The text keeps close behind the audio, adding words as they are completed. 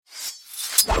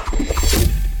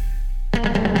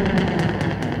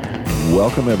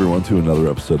welcome everyone to another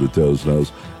episode of Doe's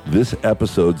Knows. This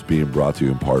episode's being brought to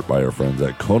you in part by our friends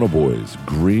at Kona Boys,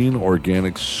 Green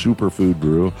Organic Superfood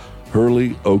Brew,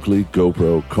 Hurley, Oakley,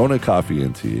 GoPro, Kona Coffee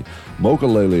and Tea,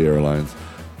 Mokulele Airlines,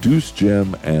 Deuce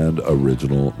Gym, and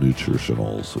Original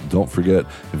Nutritionals. Don't forget,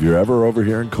 if you're ever over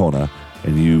here in Kona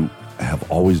and you have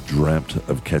always dreamt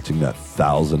of catching that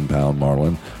 1,000-pound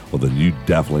marlin, well, then you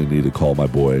definitely need to call my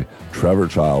boy Trevor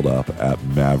Child up at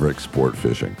Maverick Sport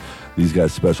Fishing. These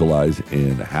guys specialize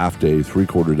in half-day,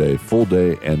 three-quarter-day,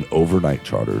 full-day, and overnight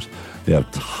charters. They have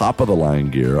top-of-the-line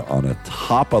gear on a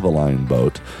top-of-the-line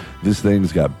boat. This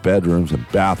thing's got bedrooms and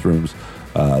bathrooms,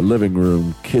 living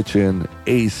room, kitchen,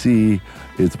 AC.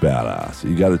 It's badass.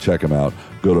 You got to check them out.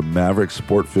 Go to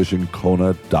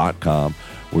MaverickSportFishingKona.com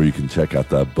where you can check out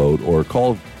that boat, or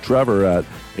call Trevor at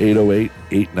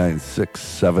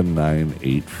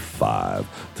 808-896-7985.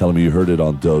 Tell him you heard it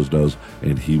on Doe's Knows,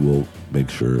 and he will make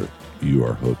sure you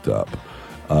are hooked up.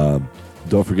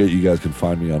 Don't forget, you guys can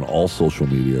find me on all social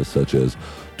media, such as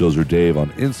Dozer Dave on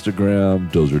Instagram,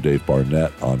 Dozer Dave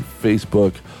Barnett on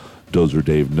Facebook, Dozer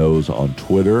Dave Knows on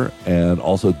Twitter, and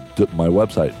also my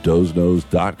website,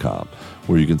 dozeknows.com,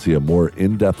 where you can see a more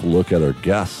in-depth look at our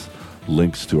guests,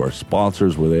 links to our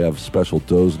sponsors where they have special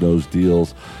Doe's Knows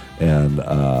deals, and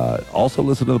also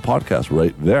listen to the podcast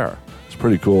right there. It's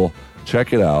pretty cool.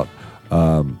 Check it out.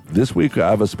 This week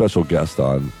I have a special guest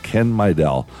on, Ken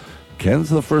Meidel. Ken's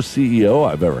the first CEO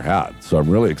I've ever had, so I'm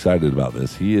really excited about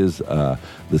this. He is the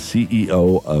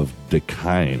CEO of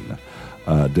Dakine.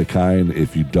 Dakine,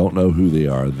 if you don't know who they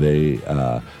are, they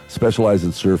specialize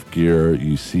in surf gear.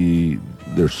 You see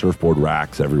their surfboard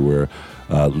racks everywhere,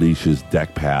 leashes,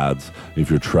 deck pads. If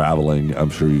you're traveling, I'm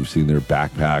sure you've seen their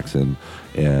backpacks and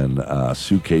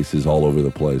suitcases all over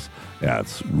the place. Yeah,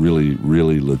 it's really,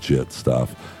 really legit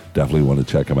stuff. Definitely want to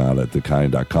check them out at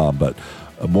dakine.com. But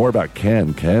more about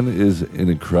Ken. Ken is an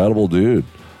incredible dude.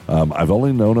 I've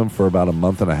only known him for about a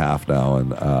month and a half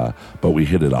now, but we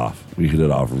hit it off. We hit it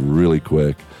off really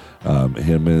quick.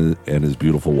 Him and his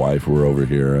beautiful wife were over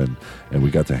here, and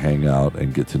we got to hang out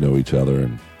and get to know each other.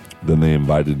 And then they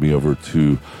invited me over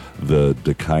to the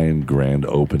Dakine grand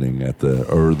opening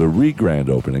the re-grand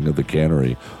opening of the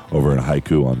cannery over in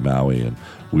Haiku on Maui. And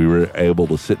we were able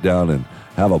to sit down and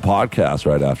have a podcast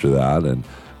right after that, and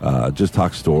just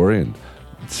talk story and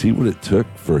see what it took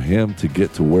for him to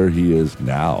get to where he is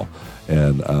now.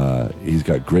 And he's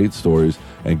got great stories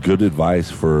and good advice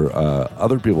for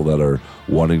other people that are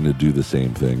wanting to do the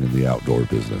same thing in the outdoor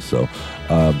business. So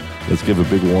let's give a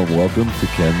big warm welcome to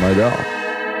Ken Meidel.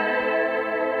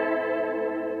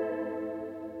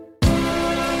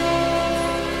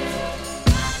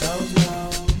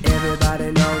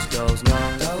 Everybody knows Doe's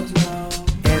Knows.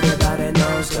 Everybody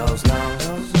knows Doe's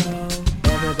Knows.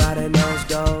 Everybody knows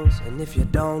Doe's, and if you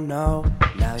don't know,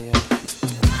 now you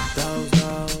Doe's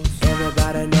Knows.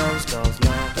 Everybody knows Doe's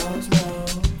Knows.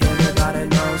 Everybody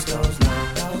knows Doe's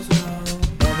Knows.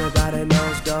 Everybody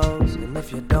knows Doe's, and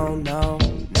if you don't know,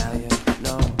 now you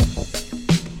know.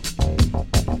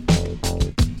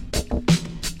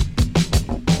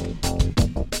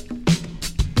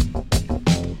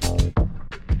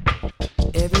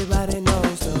 Everybody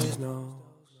knows Doe's Knows.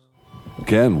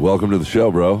 Ken, welcome to the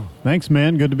show, bro. Thanks,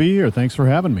 man. Good to be here. Thanks for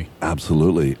having me.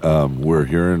 Absolutely. We're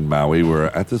here in Maui. We're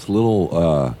at this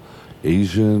little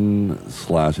Asian /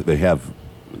 they have,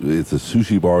 it's a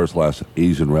sushi bar /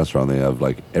 Asian restaurant. They have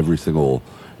like every single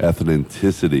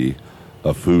ethnicity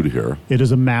of food here. It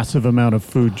is a massive amount of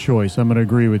food choice. I'm going to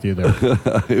agree with you there.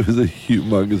 It was a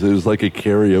humongous, it was like a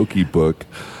karaoke book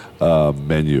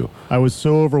menu. I was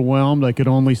so overwhelmed I could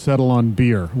only settle on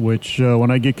beer, which when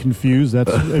I get confused,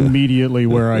 that's immediately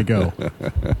where I go.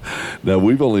 Now,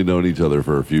 we've only known each other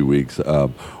for a few weeks.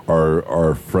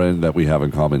 Our friend that we have in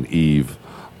common, Eve,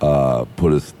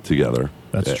 put us together.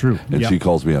 That's true. And Yep. she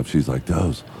calls me up. She's like,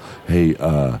 Doze, hey,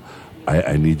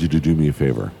 I need you to do me a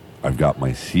favor. I've got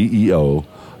my CEO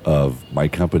of my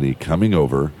company coming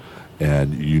over,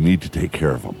 and you need to take care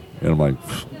of him. And I'm like,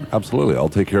 absolutely, I'll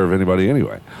take care of anybody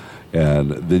anyway.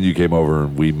 And then you came over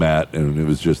and we met, and it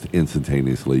was just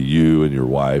instantaneously you and your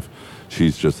wife.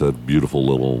 She's just a beautiful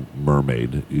little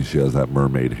mermaid. She has that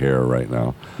mermaid hair right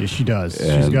now. Yes, she does.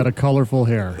 And she's got a colorful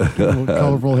hair,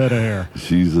 colorful head of hair.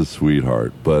 She's a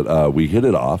sweetheart. But we hit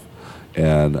it off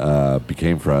and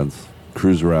became friends,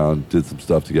 cruised around, did some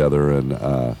stuff together, and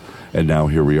now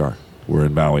here we are. We're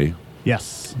in Maui.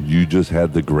 Yes. You just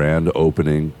had the grand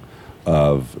opening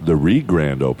of the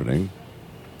re-grand opening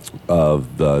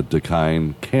of the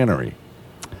Dakine Cannery.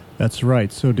 That's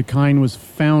right. So Dakine was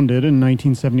founded in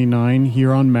 1979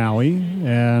 here on Maui,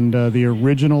 and the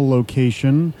original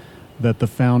location that the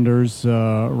founders,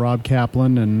 Rob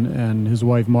Kaplan and his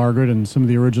wife Margaret, and some of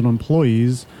the original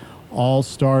employees all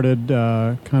started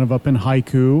kind of up in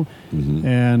Haiku. Mm-hmm.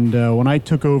 And when I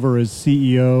took over as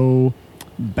CEO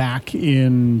back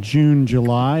in June,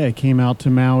 July, I came out to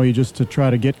Maui just to try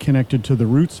to get connected to the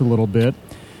roots a little bit.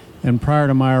 And prior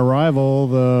to my arrival,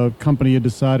 the company had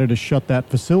decided to shut that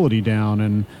facility down.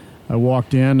 And I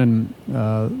walked in,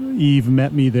 and Eve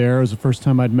met me there. It was the first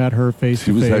time I'd met her face to face.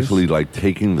 She was actually like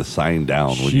taking the sign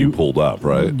down when you pulled up,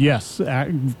 right? Yes,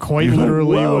 quite You're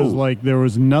literally. like, It was like there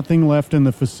was nothing left in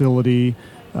the facility.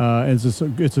 It's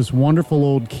this wonderful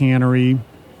old cannery.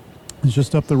 It's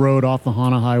just up the road off the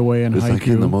Hana Highway in It's Haiku. like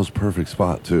in the most perfect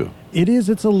spot too. It is.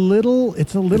 It's a little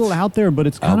out there, but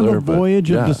it's kind out of there, a voyage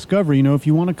but, yeah. of discovery. You know, if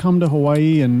you want to come to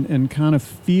Hawaii and kind of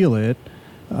feel it,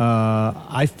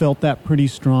 I felt that pretty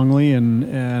strongly.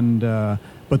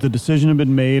 But the decision had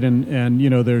been made, and you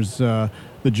know, there's the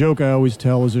joke I always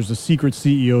tell is there's a secret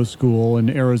CEO school in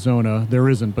Arizona. There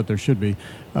isn't, but there should be.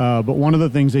 But one of the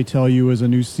things they tell you as a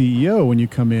new CEO when you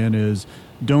come in is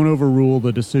don't overrule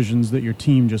the decisions that your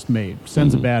team just made.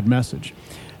 Sends a bad message.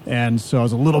 And so I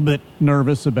was a little bit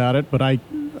nervous about it, but I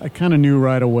kind of knew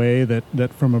right away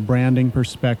that from a branding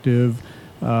perspective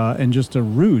and just a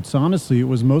roots, honestly, it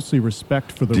was mostly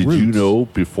respect for the roots. Did you know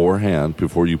beforehand,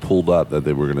 before you pulled up, that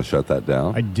they were going to shut that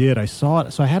down? I did. I saw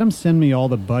it. So I had them send me all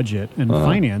the budget and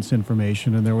finance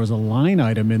information, and there was a line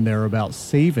item in there about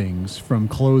savings from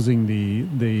closing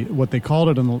the what they called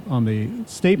it on the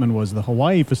statement was the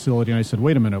Hawaii facility. And I said,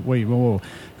 wait a minute, whoa,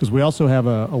 because we also have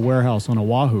a warehouse on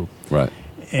Oahu. Right.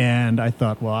 And I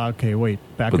thought, well, okay, wait,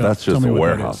 back But up. that's just Tell me a what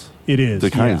warehouse. It is. The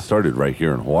kind yeah. started right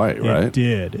here in Hawaii, right? It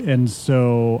did. And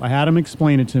so I had him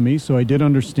explain it to me, so I did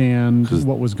understand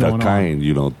what was going the kind,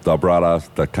 you know, the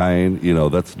bradas, the kind, you know,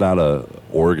 that's not a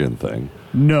Oregon thing.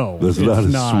 No, That's it's not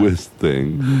a Swiss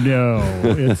thing. No,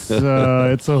 it's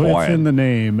it's in the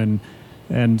name,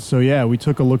 and so yeah, we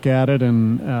took a look at it,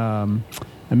 and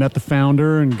I met the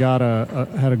founder and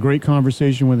had a great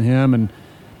conversation with him, and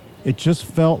it just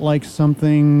felt like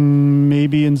something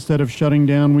maybe instead of shutting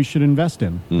down, we should invest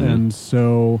in. Mm-hmm. And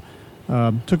so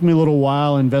took me a little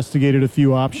while, investigated a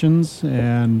few options,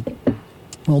 and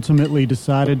ultimately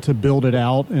decided to build it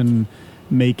out and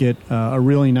make it a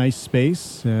really nice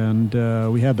space.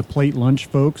 And we had the Plate Lunch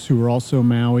folks who were also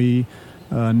Maui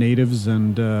natives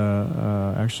and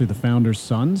actually the founder's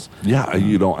sons. Yeah,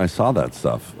 you know, I saw that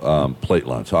stuff. Plate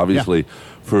lunch, obviously,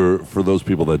 for those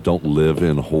people that don't live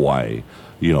in Hawaii,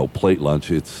 you know, plate lunch,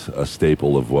 it's a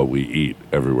staple of what we eat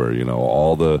everywhere. You know,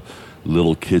 all the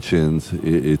little kitchens,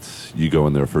 it's you go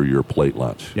in there for your plate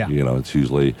lunch. Yeah. You know, it's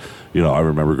usually, you know, I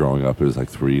remember growing up, it was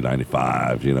like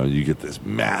 $3.95. You know, you get this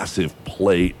massive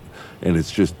plate, and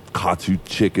it's just katsu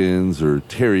chickens or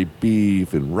terry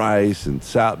beef and rice and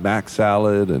mac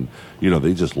salad, and you know,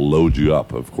 they just load you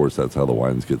up. Of course, that's how the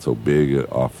wines get so big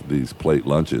off these plate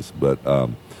lunches. But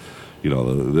you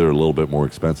know, they're a little bit more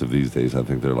expensive these days. I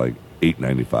think they're like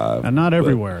 $8.95. And not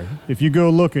everywhere. If you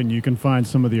go looking, you can find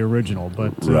some of the original,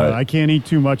 but Right. I can't eat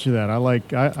too much of that.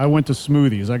 I went to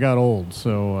smoothies. I got old,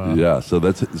 so Yeah, so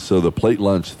the plate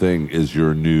lunch thing is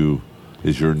your new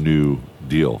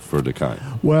deal for Dakine.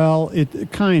 Well,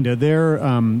 it kind of.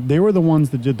 They were the ones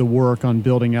that did the work on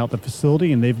building out the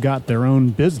facility, and they've got their own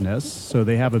business. So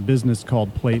they have a business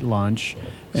called Plate Lunch.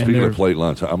 Speaking of plate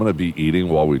lunch, I'm going to be eating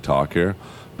while we talk here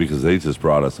because they just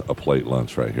brought us a plate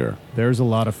lunch right here. There's a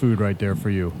lot of food right there for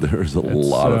you. There's a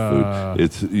lot of food.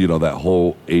 It's, you know, that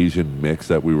whole Asian mix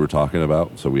that we were talking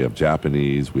about. So we have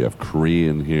Japanese, we have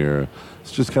Korean here.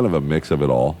 It's just kind of a mix of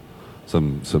it all.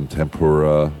 Some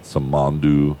tempura, some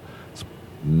mandu. It's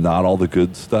not all the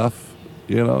good stuff,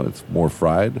 you know, it's more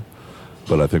fried.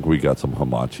 But I think we got some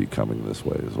hamachi coming this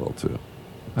way as well, too.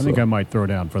 I think I might throw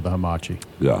down for the hamachi.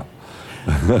 Yeah.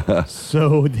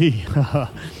 So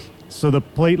the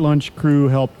Plate Lunch crew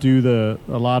helped do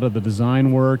a lot of the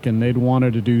design work, and they'd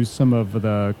wanted to do some of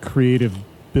the creative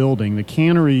building. The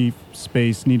cannery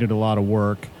space needed a lot of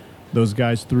work. Those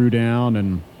guys threw down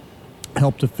and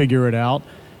helped to figure it out,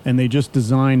 and they just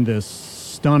designed this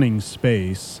stunning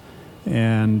space.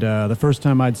 And the first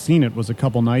time I'd seen it was a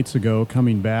couple nights ago.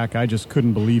 Coming back, I just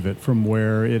couldn't believe it from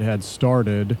where it had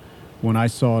started when I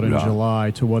saw it in July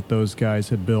to what those guys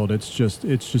had built. It's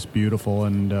just beautiful,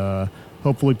 and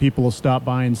hopefully people will stop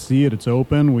by and see it. It's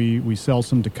open. We sell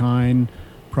some Dakine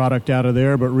product out of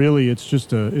there, but really it's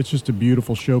just a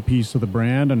beautiful showpiece of the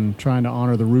brand and trying to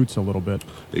honor the roots a little bit.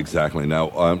 Exactly. Now,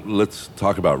 let's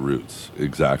talk about roots.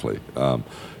 Exactly.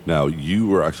 Now, you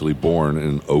were actually born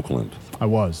in Oakland. I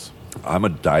was. I'm a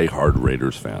diehard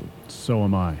Raiders fan. So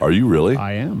am I. Are you really?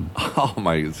 I am. Oh,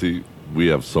 my. See, we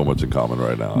have so much in common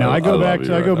right now. Now I go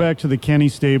back to the Kenny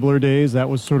Stabler days. That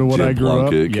was sort of what Jim I grew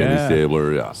Plunkett, up. Kenny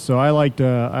Stabler, yeah. So I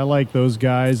liked those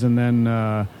guys, and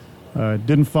then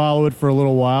didn't follow it for a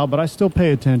little while, but I still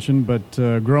pay attention. But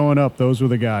growing up, those were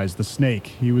the guys. The Snake,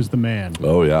 he was the man.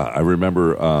 Oh yeah, I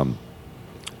remember.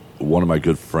 One of my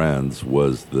good friends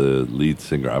was the lead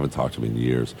singer. I haven't talked to him in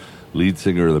years. Lead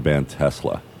singer of the band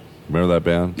Tesla. Remember that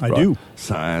band? I do.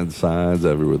 Signs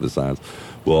everywhere. The signs.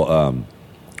 Well,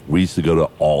 we used to go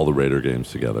to all the Raider games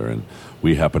together, and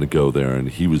we happened to go there, and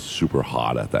he was super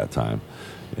hot at that time.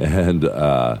 And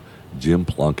Jim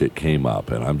Plunkett came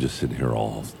up, and I'm just sitting here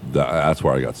that's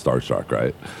where I got starstruck,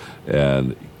 right?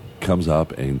 And comes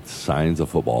up and signs a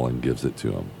football and gives it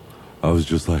to him. I was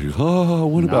just like, oh,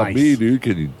 what about me, dude?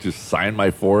 Can you just sign my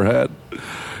forehead?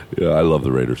 Yeah, I love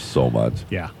the Raiders so much.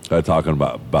 Yeah. I talk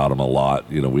about them a lot.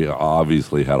 You know, we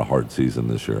obviously had a hard season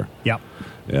this year. Yep.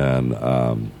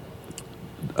 And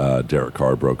Derek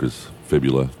Carr broke his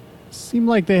fibula. Seemed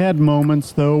like they had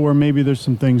moments, though, where maybe there's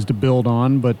some things to build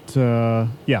on. But,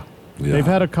 yeah. They've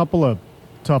had a couple of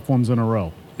tough ones in a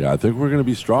row. Yeah, I think we're going to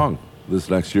be strong this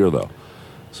next year, though.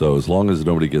 So as long as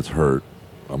nobody gets hurt,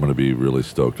 I'm going to be really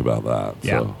stoked about that.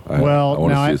 Yeah. So I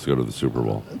want to see us go to the Super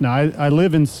Bowl. Now, I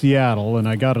live in Seattle, and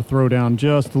I got to throw down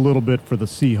just a little bit for the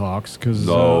Seahawks because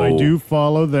I do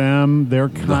follow them. They're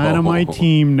kind of my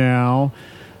team now.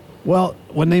 Well,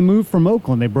 when they moved from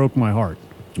Oakland, they broke my heart.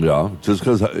 Yeah, just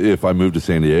because if I move to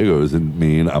San Diego doesn't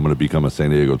mean I'm going to become a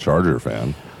San Diego Charger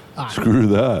fan. Screw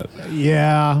that.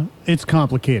 Yeah, it's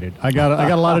complicated. I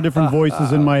got a lot of different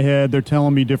voices in my head. They're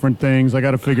telling me different things. I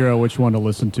got to figure out which one to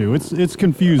listen to. It's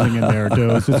confusing in there,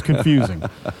 Dose. It's confusing.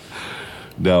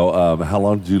 Now, how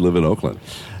long did you live in Oakland?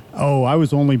 Oh, I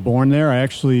was only born there. I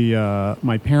actually,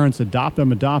 my parents adopted.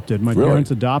 My parents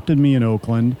adopted me in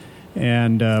Oakland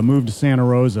and moved to Santa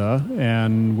Rosa,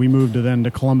 and we moved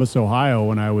to Columbus, Ohio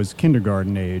when I was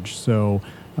kindergarten age. So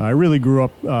I really grew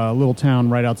up a little town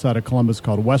right outside of Columbus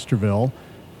called Westerville,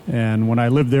 and when I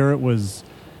lived there, it was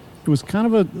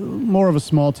kind of more of a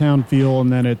small town feel,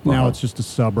 and then now it's just a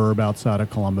suburb outside of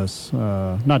Columbus.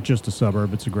 Not just a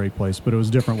suburb; it's a great place, but it was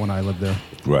different when I lived there.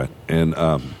 Right, and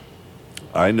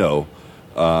I know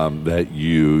that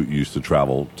you used to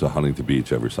travel to Huntington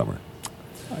Beach every summer.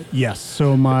 Yes.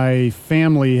 So my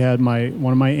family had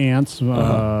one of my aunts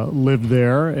lived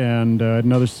there, and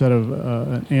another set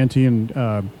of auntie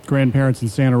and grandparents in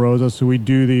Santa Rosa. So we'd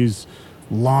do these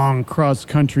long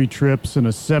cross-country trips in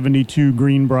a 72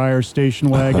 Greenbrier station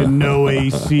wagon, no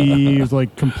AC. It was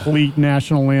like complete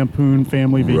National Lampoon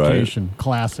family vacation. Right.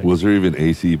 Classic. Was there even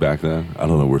AC back then? I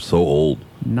don't know. We're so old.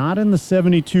 Not in the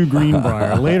 72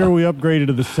 Greenbrier. Later, we upgraded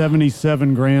to the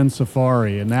 77 Grand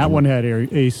Safari, and that one had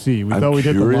AC. We thought we'd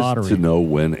hit the lottery. I'm curious to know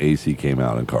when AC came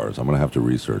out in cars. I'm going to have to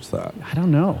research that. I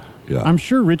don't know. Yeah. I'm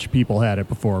sure rich people had it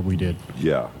before we did.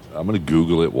 Yeah. I'm going to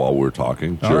Google it while we're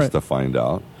talking to find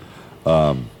out.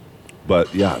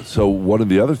 But, yeah, so one of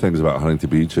the other things about Huntington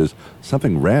Beach is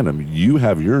something random. You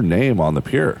have your name on the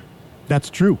pier. That's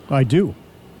true. I do.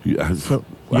 Yeah. How'd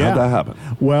that happen?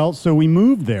 Well, so we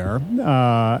moved there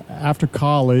after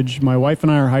college. My wife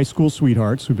and I are high school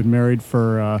sweethearts. We've been married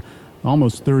for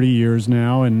almost 30 years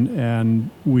now, and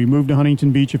we moved to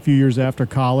Huntington Beach a few years after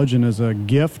college, and as a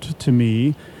gift to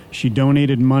me, she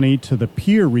donated money to the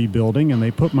pier rebuilding, and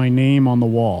they put my name on the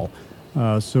wall.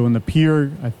 So in the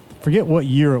pier, I forget what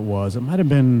year it was. It might have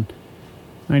been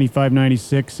 95,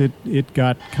 96, it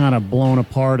got kind of blown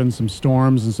apart in some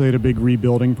storms, and so they had a big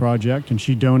rebuilding project, and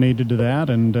she donated to that,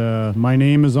 and my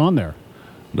name is on there.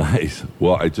 Nice.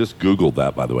 Well, I just Googled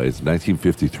that, by the way. It's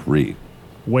 1953.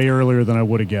 Way earlier than I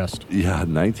would have guessed. Yeah,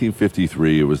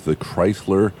 1953. It was the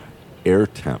Chrysler Air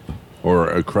Temp, or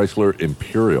a Chrysler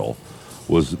Imperial,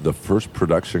 was the first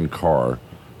production car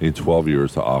in 12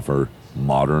 years to offer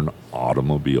modern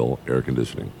automobile air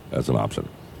conditioning as an option.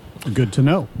 Good to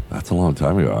know. That's a long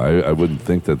time ago. I wouldn't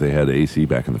think that they had AC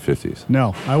back in the 50s.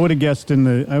 No, I would have guessed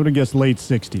late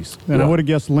 60s, and I would have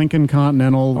guessed Lincoln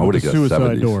Continental with the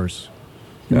suicide 70s. Doors.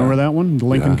 You remember that one, the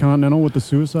Lincoln Continental with the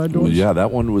suicide doors? Yeah,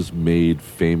 that one was made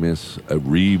famous,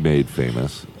 remade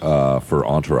famous for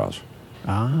Entourage.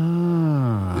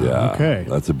 Ah, yeah. Okay.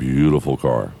 That's a beautiful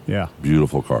car. Yeah,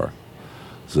 beautiful car.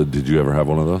 So, did you ever have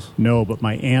one of those? No, but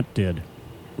my aunt did.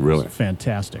 Really? It was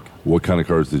fantastic. What kind of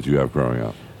cars did you have growing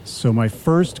up? So my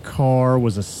first car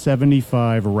was a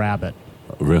 75 Rabbit.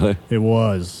 Really? It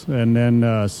was. And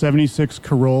then 76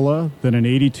 Corolla, then an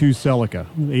 82 Celica.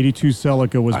 82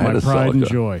 Celica was my pride and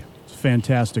joy. It's a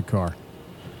fantastic car.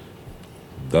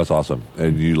 That's awesome.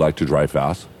 And you like to drive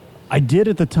fast? I did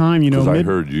at the time, Because I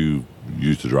heard you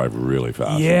used to drive really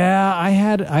fast. Yeah, I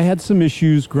had some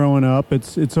issues growing up.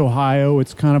 It's Ohio.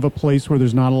 It's kind of a place where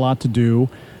there's not a lot to do.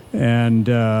 And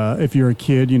if you're a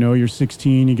kid, you're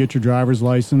 16, you get your driver's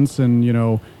license, and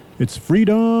it's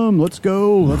freedom. Let's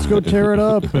go tear it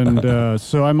up. And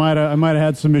so I might have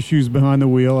had some issues behind the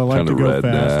wheel. I like to go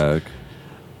fast.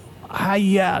 I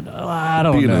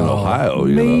don't Being know. in Ohio,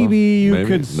 maybe you maybe?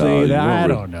 could say that. I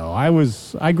don't know. I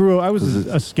was a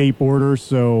skateboarder,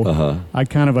 so I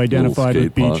kind of identified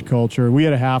with beach punk culture. We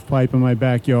had a half pipe in my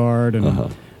backyard,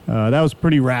 and that was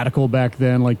pretty radical back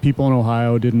then. Like, people in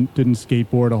Ohio didn't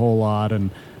skateboard a whole lot, and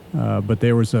but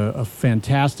there was a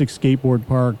fantastic skateboard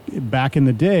park back in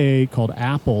the day called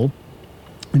Apple,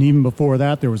 and even before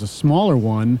that, there was a smaller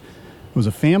one. It was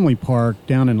a family park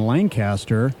down in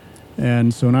Lancaster.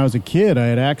 And so when I was a kid, I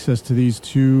had access to these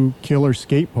two killer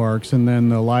skate parks, and then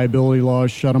the liability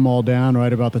laws shut them all down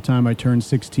right about the time I turned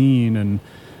 16. And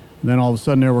then all of a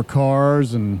sudden there were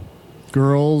cars and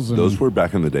girls. And those were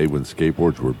back in the day when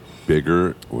skateboards were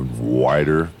bigger and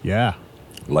wider. Yeah.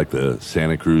 Like the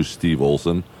Santa Cruz Steve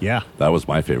Olson. Yeah. That was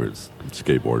my favorite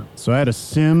skateboard. So I had a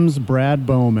Sims Brad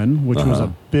Bowman, which was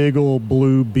a big old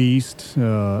blue beast. He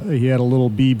had a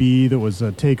little BB that was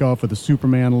a takeoff of the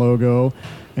Superman logo.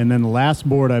 And then the last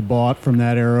board I bought from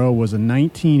that era was a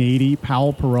 1980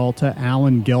 Powell Peralta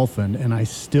Alan Gelfand, and I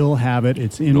still have it.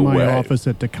 It's in my office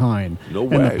at Dakine. No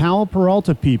way. And the Powell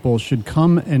Peralta people should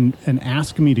come and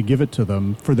ask me to give it to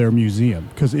them for their museum,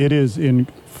 because it is in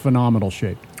phenomenal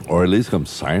shape. Or at least come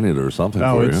sign it or something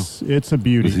for you. It's a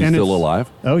beauty. Is he still alive?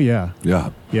 Oh, yeah. Yeah.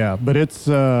 Yeah, but it's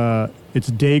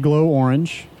Dayglow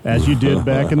orange, as you did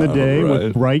back in the day, Right.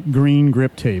 with bright green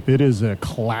grip tape. It is a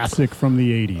classic from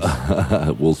the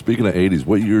 80s. Well, speaking of 80s,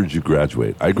 what year did you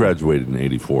graduate? I graduated in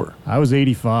 84. I was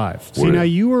 85. See, Were now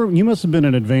you? you must have been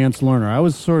an advanced learner. I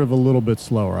was sort of a little bit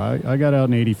slower. I got out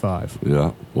in 85.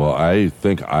 Yeah. Well, I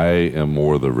think I am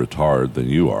more the retard than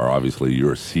you are. Obviously,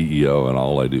 you're a CEO, and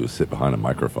all I do is sit behind a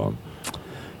microphone.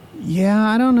 Yeah,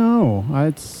 I don't know.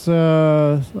 I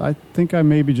think I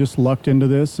maybe just lucked into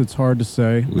this. It's hard to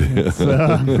say. It's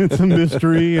a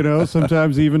mystery,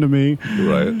 sometimes even to me.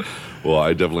 Right. Well,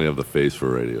 I definitely have the face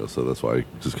for radio, so that's why I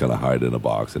just kind of hide in a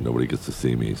box and nobody gets to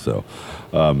see me. So,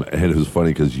 and it was funny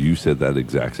because you said that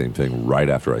exact same thing right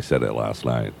after I said it last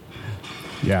night.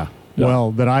 Yeah.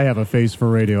 Well, that I have a face for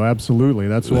radio. Absolutely.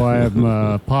 That's why I'm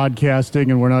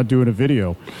podcasting and we're not doing a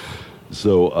video.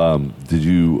 So,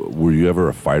 were you ever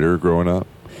a fighter growing up?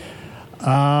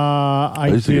 I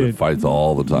used to get in did. fights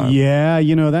all the time. Yeah,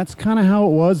 that's kind of how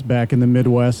it was back in the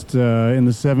Midwest in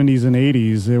the 70s and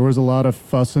 80s. There was a lot of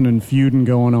fussing and feuding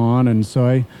going on, and so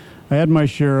I had my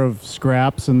share of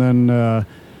scraps, and then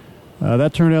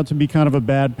that turned out to be kind of a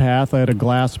bad path. I had a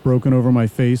glass broken over my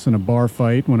face in a bar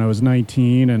fight when I was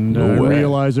 19, and I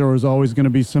realized there was always going to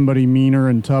be somebody meaner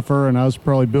and tougher, and I was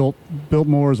probably built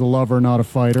more as a lover, not a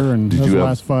fighter, and that was the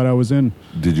last fight I was in.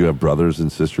 Did you have brothers and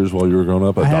sisters while you were growing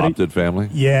up? Adopted family?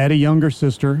 Yeah, I had a younger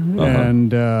sister,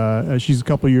 and she's a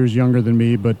couple years younger than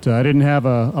me, but I didn't have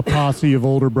a posse of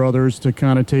older brothers to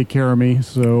kind of take care of me,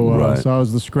 so I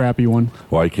was the scrappy one.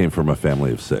 Well, I came from a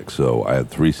family of 6, so I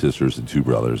had 3 sisters and 2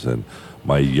 brothers, and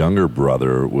my younger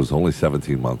brother was only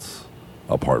 17 months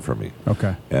apart from me.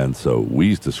 Okay. And so we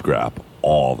used to scrap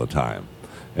all the time.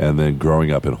 And then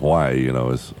growing up in Hawaii,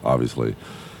 is obviously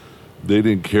they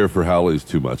didn't care for haoles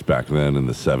too much back then in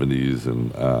the 70s,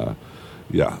 and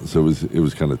so it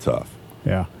was kind of tough.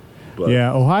 Yeah.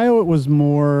 Yeah, Ohio, it was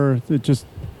more,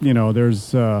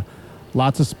 there's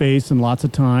lots of space and lots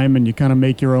of time, and you kind of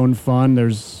make your own fun.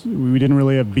 We didn't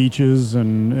really have beaches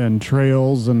and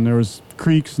trails, and there was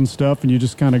creeks and stuff, and you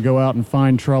just kind of go out and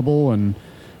find trouble, and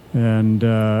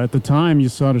at the time you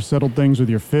sort of settled things with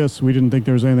your fists. We didn't think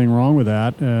there was anything wrong with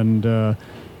that, and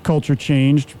culture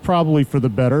changed probably for the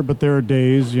better, but there are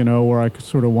days where I could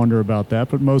sort of wonder about that,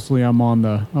 but mostly I'm on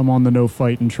the no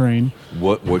fighting train.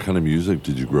 What kind of music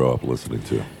did you grow up listening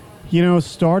to?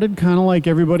 Started kind of like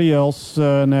everybody else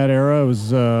in that era. It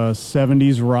was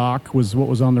 70s rock was what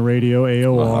was on the radio.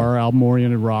 AOR,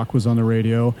 album-oriented rock, was on the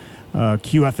radio.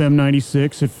 QFM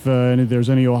 96, if there's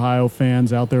any Ohio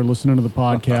fans out there listening to the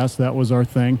podcast, that was our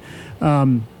thing.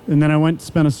 And then I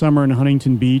spent a summer in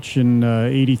Huntington Beach in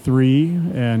 83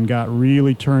 and got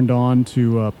really turned on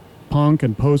to punk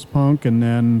and post-punk, and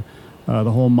then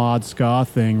the whole mod ska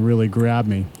thing really grabbed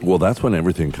me. Well, that's when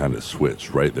everything kind of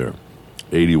switched right there.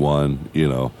 81,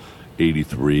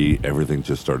 83, everything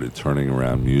just started turning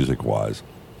around music-wise.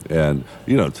 And,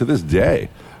 to this day,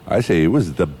 I say it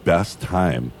was the best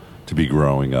time to be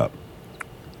growing up,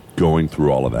 going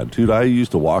through all of that. Dude, I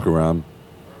used to walk around,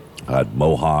 I had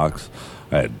mohawks,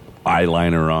 I had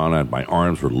eyeliner on. My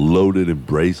arms were loaded in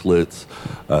bracelets,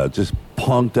 just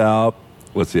punked out.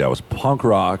 Let's see, I was punk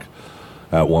rock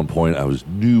at one point. I was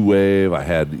new wave. I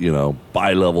had,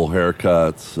 bi-level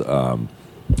haircuts.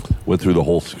 Went through the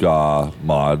whole ska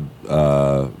mod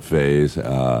phase,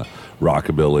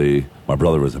 rockabilly. My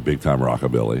brother was a big-time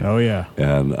rockabilly. Oh, yeah.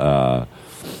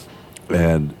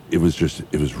 And it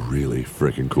was really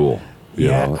freaking cool. You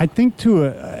know? I think to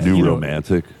a New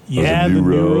Romantic. Yeah, the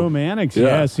New Romantics.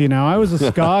 Yeah. See, now I was a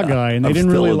ska guy, and they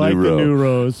didn't really like the New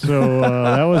Ros, so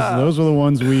those were the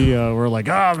ones we were like,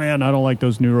 oh man, I don't like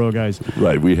those New Ro guys.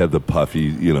 Right, we had the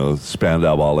puffy,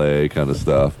 Spandau Ballet kind of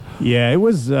stuff. Yeah, it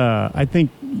was. I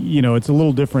think it's a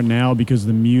little different now because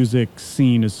the music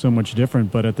scene is so much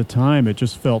different. But at the time, it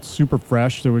just felt super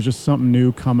fresh. There was just something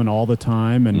new coming all the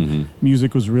time, and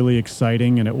music was really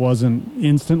exciting. And it wasn't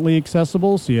instantly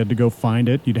accessible, so you had to go find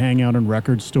it. You'd hang out in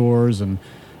record stores, and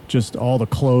just all the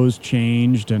clothes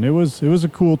changed, and it was a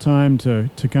cool time to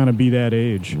kind of be that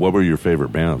age. What were your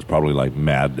favorite bands? Probably like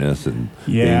Madness and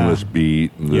English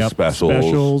Beat and the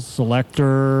Specials,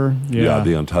 Selector, the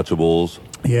Untouchables.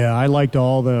 Yeah, I liked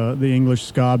all the English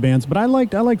ska bands, but I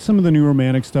liked some of the New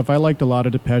Romantic stuff. I liked a lot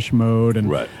of Depeche Mode,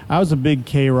 and I was a big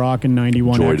K-Rock and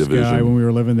 91X guy when we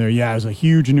were living there. Yeah, I was a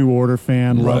huge New Order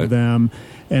fan, loved them.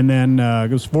 And then I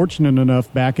was fortunate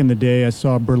enough back in the day, I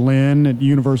saw Berlin at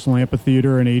Universal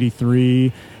Amphitheater in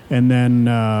 '83. And then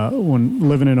when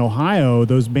living in Ohio,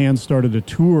 those bands started a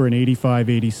tour in '85,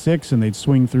 '86, and they'd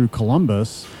swing through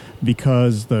Columbus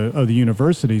because of the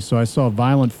university. So I saw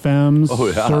Violent Femmes,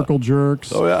 Circle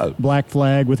Jerks, Black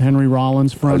Flag with Henry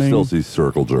Rollins fronting. I still see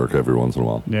Circle Jerk every once in a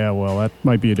while. Yeah, well, that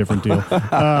might be a different deal.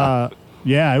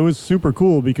 Yeah, it was super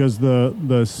cool because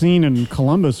the scene in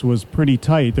Columbus was pretty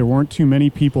tight. There weren't too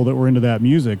many people that were into that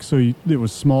music, so it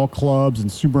was small clubs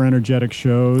and super energetic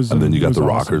shows. And then you got the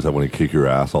rockers that want to kick your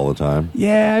ass all the time.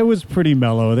 Yeah, it was pretty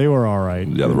mellow. They were all right.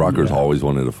 Yeah, the rockers always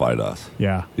wanted to fight us.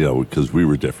 Yeah. Because we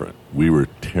were different. We were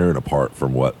tearing apart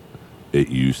from what it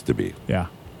used to be. Yeah.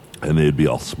 And they'd be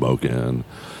all smoking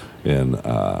and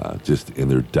just in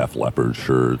their Def Leppard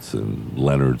shirts and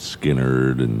Leonard Skinner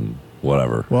and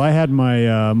whatever. Well, I had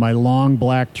my my long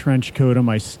black trench coat and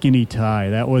my skinny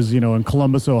tie. That was, in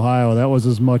Columbus, Ohio. That was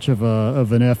as much of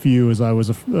an FU as I was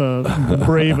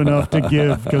brave enough to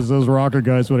give because those rocker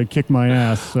guys would have kicked my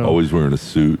ass. So. Always wearing a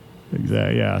suit.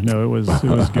 Exactly. Yeah. No, it was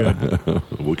good.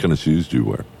 What kind of shoes do you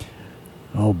wear?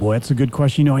 Oh boy, that's a good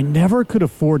question. I never could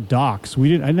afford Docs. I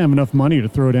didn't have enough money to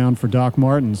throw down for Doc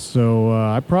Martens, so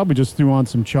I probably just threw on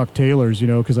some Chuck Taylors,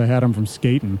 because I had them from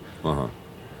skating.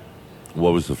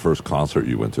 What was the first concert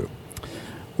you went to?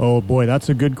 Oh, boy, that's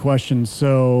a good question.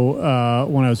 So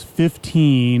when I was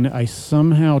 15, I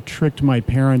somehow tricked my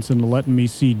parents into letting me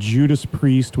see Judas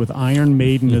Priest with Iron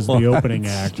Maiden as the opening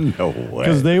act. No way.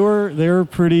 Because they were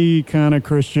pretty kind of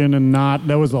Christian and not.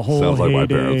 That was the whole Sounds heyday. Like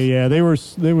my parents. Yeah, there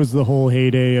was the whole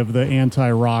heyday of the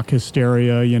anti-rock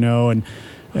hysteria,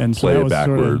 and so Play that it was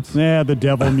backwards. Sort of, the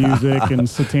devil music and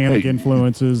satanic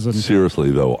influences. And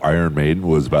seriously, though, Iron Maiden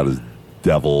was about as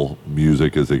devil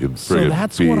music as they could friggin' So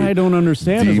that's what I don't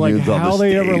understand is like how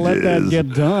they ever let that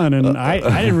get done. And I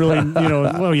didn't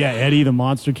really, Eddie the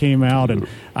Monster came out, and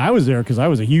I was there because I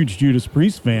was a huge Judas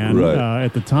Priest fan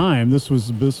at the time. This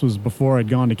was before I'd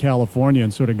gone to California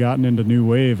and sort of gotten into new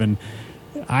wave, and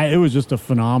it was just a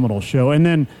phenomenal show. And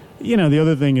then the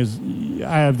other thing is,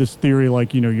 I have this theory,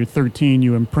 like, you're 13,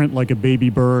 you imprint like a baby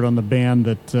bird on the band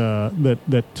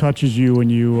that touches you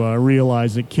when you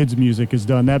realize that kids' music is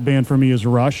done. That band for me is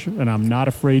Rush, and I'm not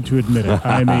afraid to admit it.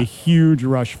 I'm a huge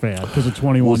Rush fan because of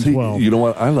 2112. Well, see, you know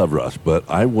what? I love Rush, but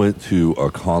I went to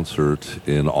a concert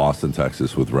in Austin,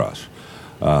 Texas with Rush.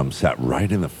 Sat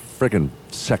right in the friggin'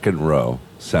 second row,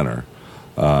 center.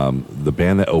 The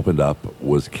band that opened up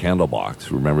was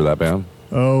Candlebox. Remember that band?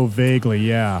 Oh, vaguely,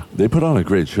 yeah. They put on a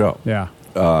great show. Yeah.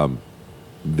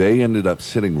 They ended up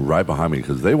sitting right behind me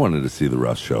because they wanted to see the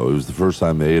Rush show. It was the first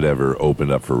time they had ever opened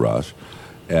up for Rush.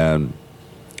 And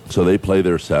so they play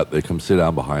their set. They come sit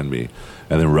down behind me,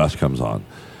 and then Rush comes on.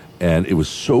 And it was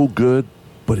so good,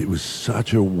 but it was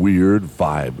such a weird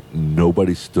vibe.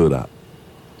 Nobody stood up.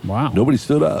 Wow. Nobody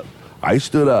stood up. I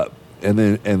stood up. And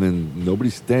then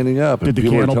nobody's standing up. Did the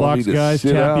Candlebox guys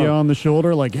tap you on the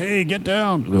shoulder like, hey, get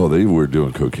down? No, they were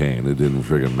doing cocaine. It didn't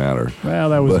friggin' matter.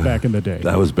 Well, that was back in the day.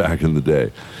 That was back in the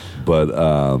day. But,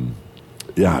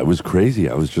 it was crazy.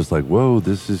 I was just like, whoa,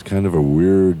 this is kind of a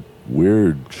weird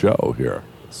show here.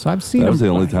 So I've seen that him. Was the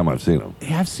only time I've seen him.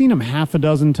 I've seen him half a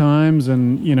dozen times,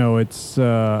 and, it's,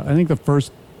 I think the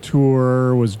first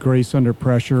tour was Grace Under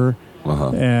Pressure.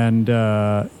 And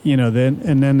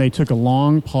then they took a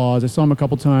long pause. I saw him a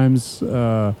couple times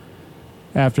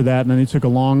after that, and then he took a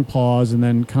long pause and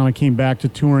then kind of came back to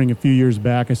touring a few years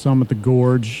back. I saw him at the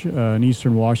Gorge in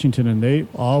Eastern Washington, and they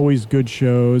always good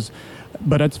shows.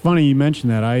 But it's funny you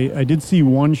mentioned that. I did see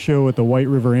one show at the White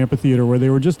River Amphitheater where they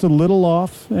were just a little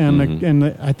off, and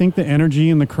I think the energy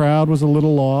in the crowd was a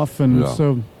little off, and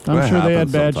so I'm sure they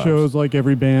had bad shows like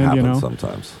every band, you know.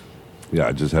 Sometimes. Yeah,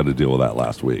 I just had to deal with that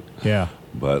last week. Yeah.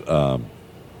 But,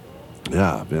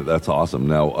 yeah, man, that's awesome.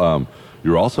 Now,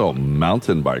 you're also a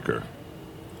mountain biker.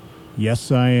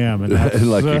 Yes, I am. And that's,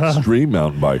 like extreme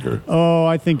mountain biker. Oh,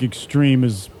 I think extreme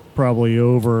is probably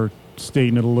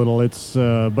overstating it a little. It's,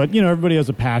 but you know, everybody has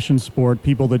a passion sport.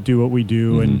 People that do what we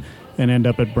do and end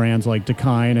up at brands like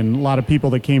Dakine, and a lot of people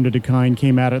that came to Dakine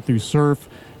came at it through surf.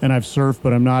 And I've surfed,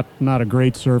 but I'm not a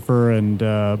great surfer. And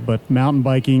but mountain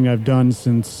biking I've done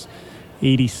since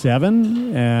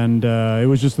 '87, and it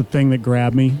was just the thing that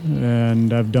grabbed me,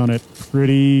 and I've done it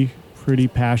pretty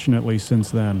passionately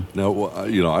since then. Now,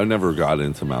 you know, I never got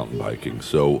into mountain biking,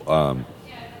 so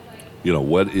you know,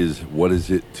 what is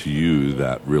it to you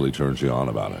that really turns you on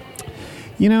about it?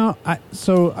 You know,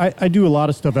 I do a lot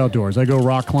of stuff outdoors. I go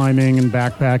rock climbing and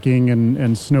backpacking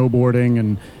and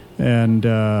snowboarding, and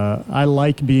I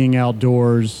like being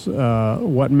outdoors.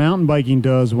 What mountain biking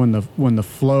does when the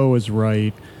flow is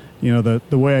right, you know,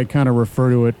 the way I kind of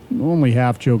refer to it, only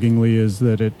half jokingly, is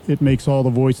that it makes all the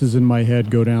voices in my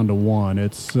head go down to one.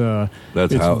 It's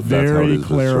very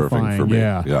clarifying. For me.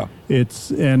 Yeah. It's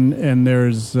and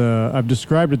there's I've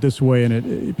described it this way,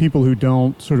 and people who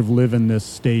don't sort of live in this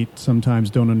state sometimes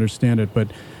don't understand it, but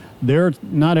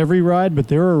not every ride, but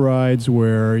there are rides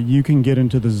where you can get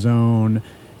into the zone.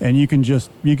 And you can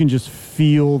just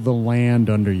feel the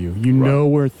land under you. You know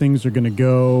where things are going to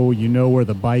go. You know where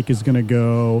the bike is going to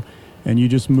go. And you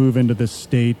just move into this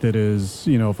state that is,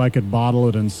 you know, if I could bottle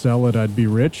it and sell it, I'd be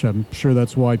rich. I'm sure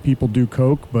that's why people do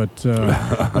coke. But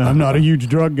I'm not a huge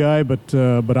drug guy. But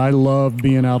I love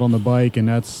being out on the bike, and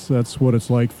that's what it's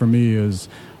like for me. Is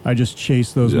I just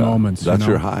chase those moments. That's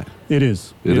your high. It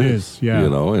is. It is. Yeah. You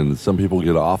know, and some people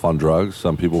get off on drugs.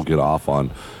 Some people get off on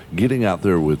getting out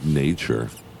there with nature.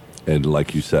 And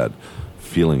like you said,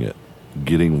 feeling it,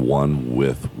 getting one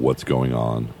with what's going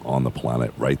on the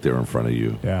planet right there in front of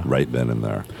you, right then and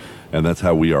there. And that's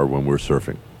how we are when we're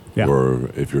surfing. Yeah. Or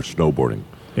if you're snowboarding,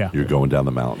 you're going down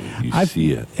the mountain. You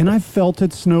see it. And I've felt it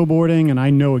snowboarding, and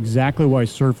I know exactly why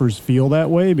surfers feel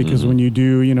that way, because when you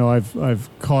do, you know, I've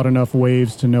caught enough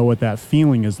waves to know what that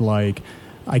feeling is like.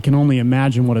 I can only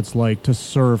imagine what it's like to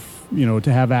surf, you know,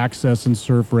 to have access and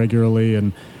surf regularly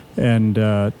and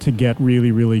to get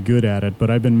really, really good at it. But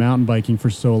I've been mountain biking for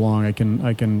so long, I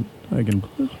can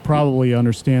probably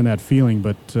understand that feeling.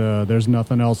 But there's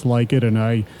nothing else like it,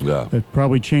 and it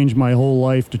probably changed my whole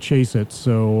life to chase it.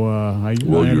 So I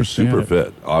you're super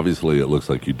fit. Obviously, it looks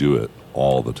like you do it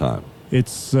all the time.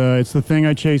 It's the thing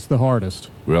I chase the hardest.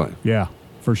 Really? Yeah,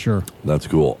 for sure. That's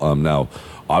cool. Now,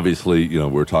 obviously, you know,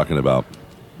 we're talking about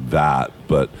that,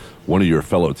 but one of your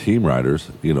fellow team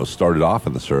riders, you know, started off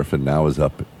in the surf and now is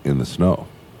up in the snow.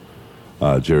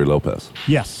 Jerry Lopez.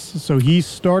 Yes. So he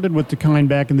started with Dakine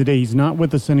back in the day. He's not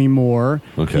with us anymore.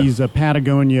 Okay. He's a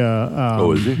Patagonia.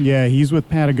 Is he? Yeah, he's with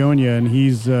Patagonia, and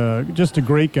he's just a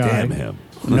great guy. Damn him.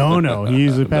 No.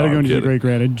 He's a Patagonia's a great guy.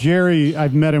 And Jerry,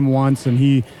 I've met him once, and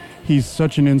he's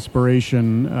such an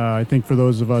inspiration, I think, for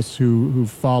those of us who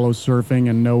follow surfing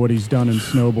and know what he's done in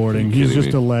snowboarding. He's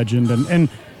just a legend. And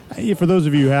for those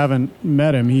of you who haven't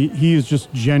met him, he is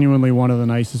just genuinely one of the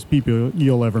nicest people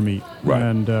you'll ever meet. Right.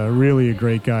 And really a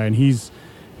great guy. And he's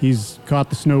caught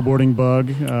the snowboarding bug.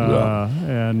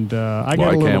 And I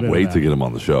can't wait to get him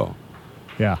on the show.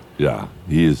 Yeah. Yeah.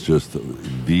 He is just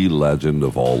the legend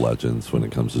of all legends when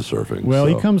it comes to surfing. Well,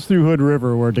 he comes through Hood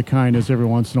River where Dakine is every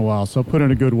once in a while. So I'll put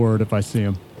in a good word if I see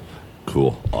him.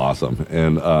 Cool. Awesome.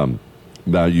 And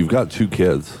now you've got 2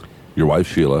 kids. Your wife,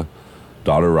 Sheila,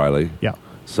 daughter, Riley. Yeah.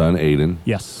 Son, Aiden.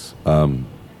 Yes.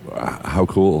 How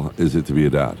cool is it to be a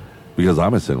dad? Because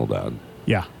I'm a single dad.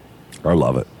 Yeah. I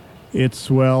love it. It's,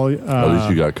 at least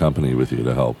you got company with you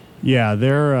to help. Yeah,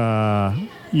 they're,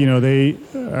 you know,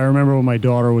 I remember when my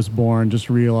daughter was born, just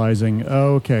realizing,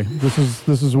 okay, this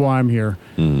is why I'm here.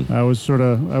 Mm-hmm. I was sort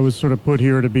of put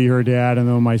here to be her dad, and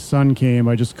then when my son came,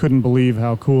 I just couldn't believe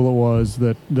how cool it was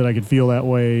that I could feel that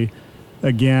way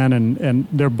again, and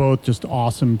they're both just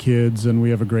awesome kids, and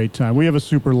we have a great time. We have a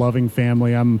super loving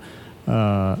family. I'm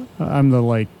the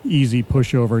like easy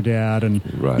pushover dad, and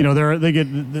you know they get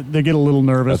a little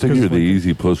nervous. I think you're the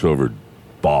easy pushover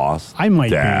boss. I might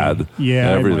dad, be.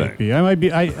 Yeah, everything. I might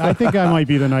be. I think I might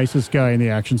be the nicest guy in the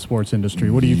action sports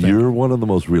industry. What do you think? You're one of the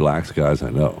most relaxed guys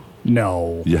I know.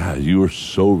 No. Yeah, you are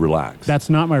so relaxed. That's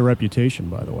not my reputation,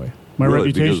 by the way. My Really?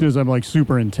 reputation Because- is I'm like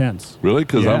super intense. Really?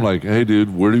 Because Yeah. I'm like, hey,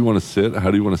 dude, where do you want to sit?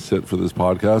 How do you want to sit for this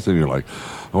podcast? And you're like,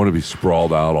 I want to be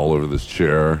sprawled out all over this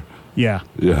chair. Yeah.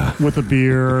 Yeah. With a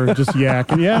beer, just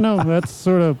yakking. Yeah, no, that's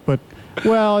sort of, but,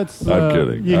 well, it's. I'm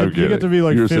kidding. You, I'm you kidding. get to be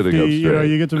like You're 50. sitting up You know, straight.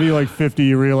 you get to be like 50.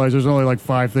 You realize there's only like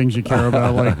 5 things you care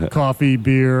about, like coffee,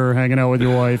 beer, hanging out with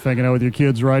your wife, hanging out with your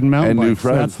kids, riding mountain And bikes. new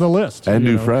friends. That's the list. And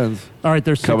you new know. friends. All right,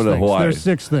 there's 6 Coming to things. Hawaii. There's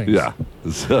 6 things. Yeah.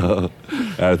 So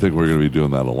I think we're going to be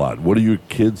doing that a lot. What do your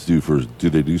kids do do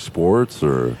they do sports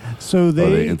or So are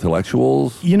they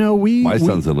intellectuals? You know, My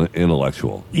son's an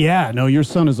intellectual. Yeah, no, your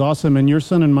son is awesome, and your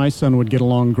son and my son would get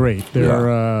along great.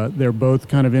 They're both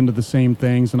kind of into the same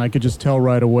things, and I could just tell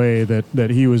right away that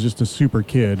he was just a super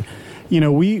kid. You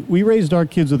know, we raised our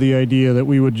kids with the idea that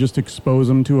we would just expose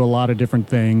them to a lot of different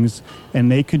things,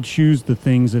 and they could choose the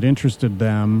things that interested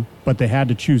them, but they had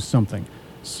to choose something.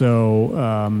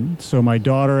 So my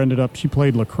daughter she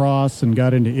played lacrosse and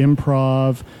got into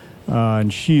improv.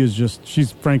 And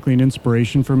she's frankly an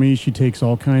inspiration for me. She takes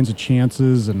all kinds of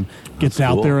chances and gets That's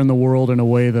out cool. there in the world in a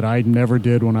way that I never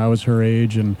did when I was her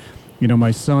age. And, you know,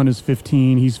 my son is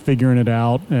 15. He's figuring it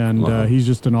out, and he's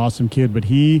just an awesome kid. But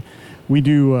we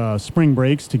do spring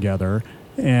breaks together.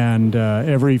 And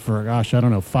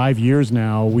for 5 years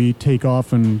now, we take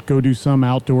off and go do some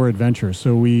outdoor adventure.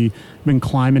 So we've been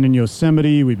climbing in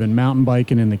Yosemite. We've been mountain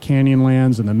biking in the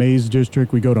Canyonlands and the Maze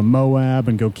District. We go to Moab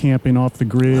and go camping off the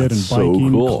grid. That's and biking,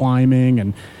 so cool. climbing.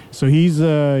 And so he's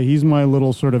my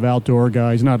little sort of outdoor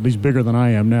guy. He's bigger than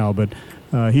I am now, but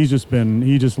he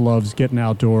just loves getting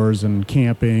outdoors and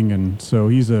camping. And so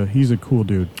he's a cool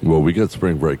dude. Well, we got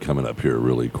spring break coming up here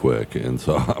really quick, and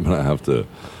so I'm going to have to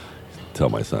tell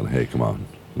my son, hey, come on,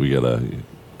 we got to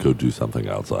go do something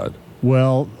outside.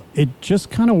 Well, it just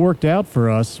kind of worked out for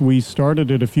us. We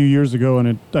started it a few years ago,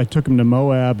 and I took him to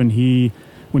Moab, and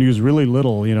when he was really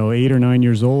little, 8 or 9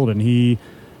 years old, and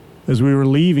as we were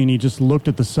leaving, he just looked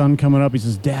at the sun coming up. He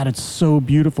says, Dad, it's so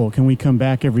beautiful. Can we come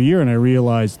back every year? And I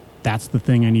realized that's the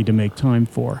thing I need to make time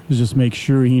for, is just make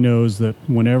sure he knows that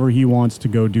whenever he wants to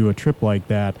go do a trip like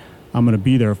that, I'm going to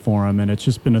be there for him. And it's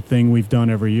just been a thing we've done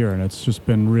every year, and it's just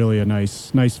been really a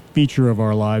nice feature of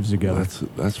our lives together.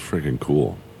 That's freaking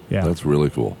cool. Yeah. That's really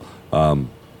cool.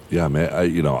 Yeah, man,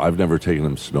 I've never taken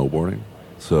him snowboarding,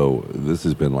 so this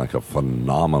has been like a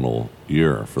phenomenal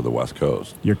year for the West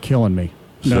Coast. You're killing me.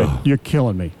 No, So- you're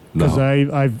killing me. Because No.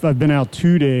 I've been out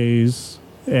 2 days,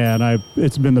 and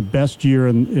it's been the best year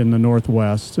in the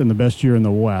Northwest and the best year in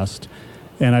the West.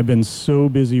 And I've been so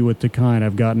busy with Dakine,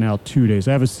 I've gotten out 2 days.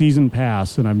 I have a season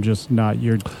pass, and I'm just not.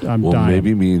 I'm Well, dying.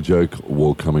 maybe me and Jake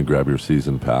will come and grab your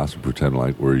season pass and pretend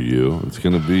like we're you. It's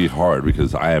going to be hard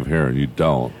because I have hair and you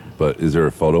don't. But is there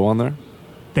a photo on there?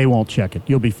 They won't check it.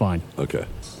 You'll be fine. Okay.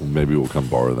 Well, maybe we'll come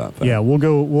borrow that thing. Yeah, we'll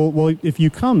go. Well, if you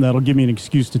come, that'll give me an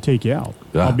excuse to take you out.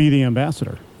 Yeah. I'll be the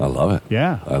ambassador. I love it.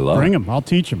 Yeah, I love Bring it. him. I'll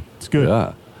teach him. It's good.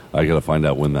 Yeah. I got to find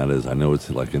out when that is. I know it's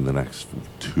like in the next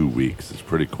 2 weeks. It's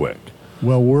pretty quick.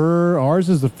 Well, ours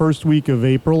is the first week of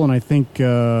April, and I think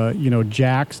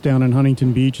Jack's down in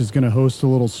Huntington Beach is going to host a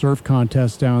little surf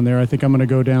contest down there. I think I'm going to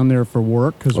go down there for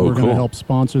work because Oh, we're going to cool. help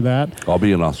sponsor that. I'll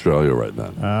be in Australia right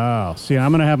then. Oh, see,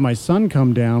 I'm going to have my son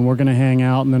come down. We're going to hang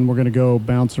out, and then we're going to go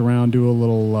bounce around, do a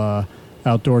little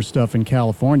outdoor stuff in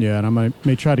California, and I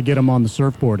may try to get him on the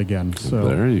surfboard again. So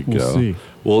There you we'll go. see.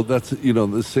 Well, that's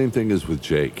the same thing as with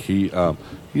Jake. He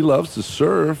loves to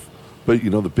surf, but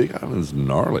the Big Island's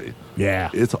gnarly. Yeah.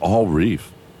 It's all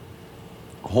reef.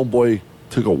 Homeboy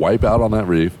took a wipe out on that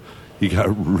reef. He got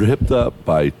ripped up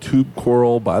by tube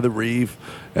coral by the reef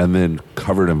and then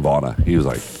covered in Vana. He was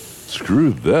like,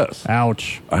 screw this.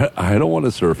 Ouch. I don't want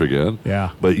to surf again.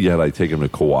 Yeah. But yet I take him to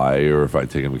Kauai, or if I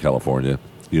take him to California,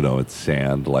 it's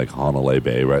sand like Honolulu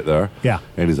Bay right there. Yeah.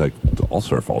 And he's like, I'll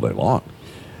surf all day long.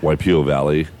 Waipio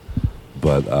Valley.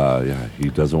 But, he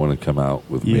doesn't want to come out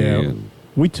with me. Yeah. And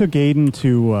We took Aiden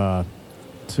to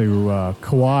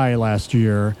Kauai last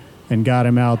year and got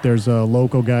him out. There's a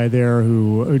local guy there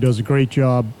who does a great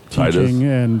job teaching.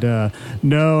 Titus? And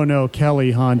no,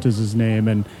 Kelly Hunt is his name.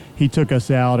 And he took us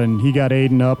out, and he got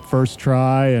Aiden up first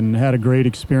try and had a great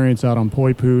experience out on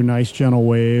Poipu. Nice gentle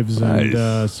waves. Nice.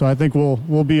 And so I think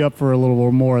we'll be up for a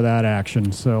little more of that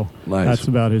action. So Nice. that's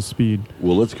about his speed.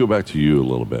 well, let's go back to you a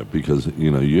little bit because,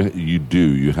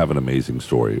 you have an amazing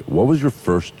story. What was your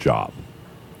first job?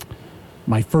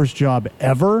 My first job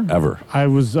ever? Ever.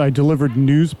 I delivered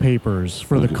newspapers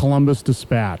for the Columbus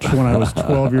Dispatch when I was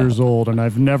 12 years old, and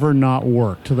I've never not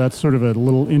worked. That's sort of a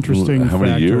little interesting How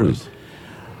many factoid. years?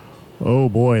 Oh,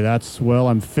 boy,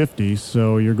 I'm 50,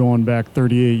 so you're going back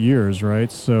 38 years,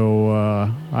 right? So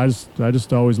I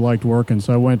just always liked working.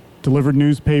 So I went delivered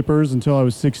newspapers until I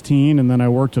was 16, and then I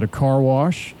worked at a car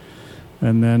wash,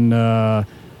 and then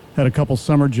had a couple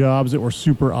summer jobs that were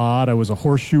super odd. I was a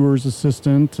horseshoer's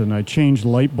assistant, and I changed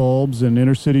light bulbs in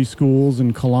inner city schools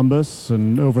in Columbus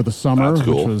and over the summer, That's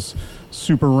cool. which was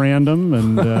super random,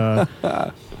 and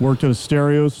worked at a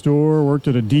stereo store, worked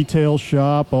at a detail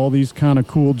shop, all these kind of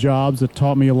cool jobs that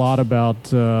taught me a lot about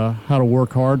how to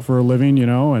work hard for a living,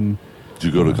 and Did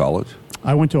you go to college?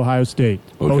 I went to Ohio State.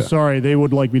 Okay. Oh, sorry, they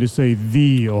would like me to say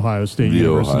the Ohio State The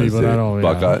University, Ohio but State I don't.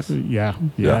 Buckeyes?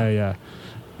 Yeah.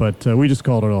 But we just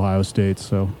called it Ohio State,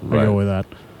 so I Right. go with that.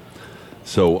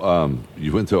 So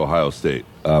you went to Ohio State.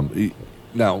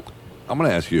 Now, I'm going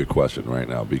to ask you a question right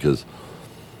now because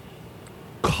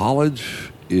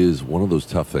college is one of those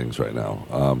tough things right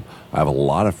now. I have a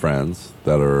lot of friends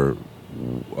that are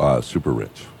super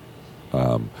rich.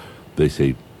 They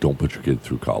say, don't put your kid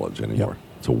through college anymore. Yep.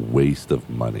 It's a waste of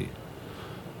money.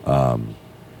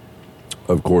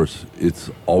 Of course,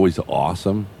 it's always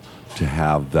awesome to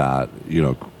have that,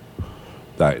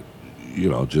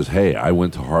 just, hey, I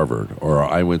went to Harvard or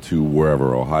I went to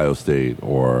wherever, Ohio State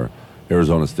or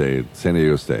Arizona State, San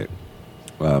Diego State,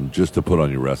 just to put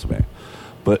on your resume.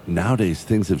 But nowadays,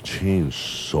 things have changed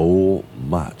so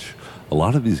much. A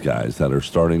lot of these guys that are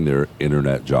starting their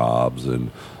internet jobs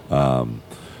and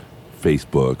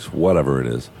Facebooks, whatever it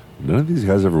is, none of these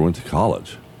guys ever went to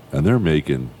college. And they're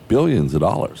making billions of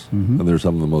dollars. Mm-hmm. And they're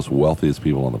some of the most wealthiest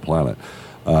people on the planet.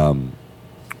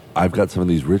 I've got some of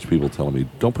these rich people telling me,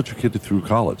 don't put your kid through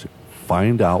college.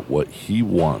 Find out what he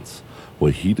wants,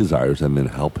 what he desires, and then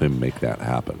help him make that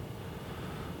happen.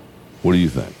 What do you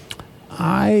think?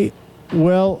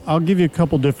 Well, I'll give you a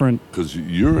couple different. Because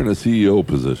you're in a CEO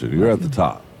position. You're at the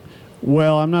top.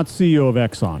 Well, I'm not CEO of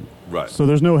Exxon. Right. So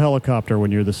there's no helicopter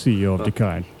when you're the CEO of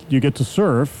Dakine. You get to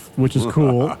surf, which is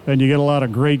cool, and you get a lot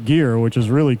of great gear, which is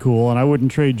really cool, and I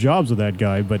wouldn't trade jobs with that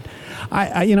guy. But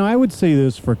I would say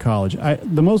this for college.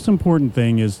 The most important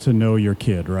thing is to know your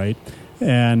kid, right?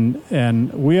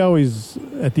 And we always,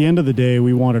 at the end of the day,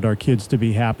 we wanted our kids to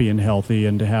be happy and healthy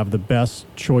and to have the best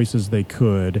choices they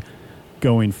could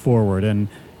going forward.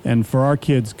 And for our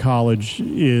kids, college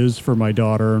is, for my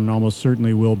daughter, and almost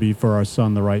certainly will be for our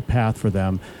son, the right path for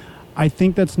them. I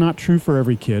think that's not true for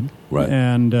every kid. Right.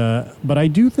 And but I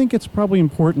do think it's probably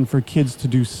important for kids to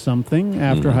do something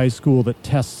after high school that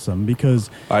tests them, because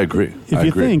I agree. if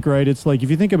you think, right, it's like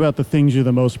if you think about the things you're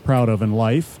the most proud of in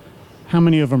life, how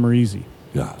many of them are easy?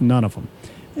 Yeah. None of them.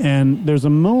 And there's a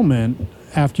moment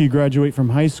after you graduate from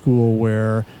high school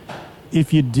where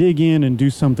if you dig in and do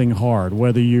something hard,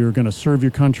 whether you're going to serve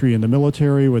your country in the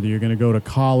military, whether you're going to go to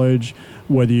college,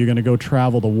 whether you're going to go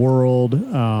travel the world,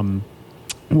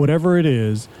 whatever it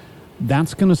is,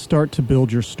 that's going to start to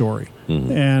build your story.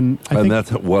 Mm-hmm. And I think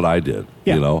that's what I did.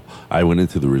 Yeah. I went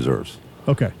into the reserves.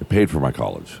 Okay. I paid for my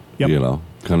college. Yep.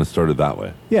 Kind of started that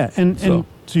way. Yeah, and so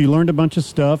you learned a bunch of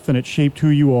stuff, and it shaped who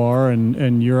you are,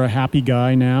 and you're a happy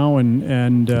guy now,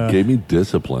 and Gave me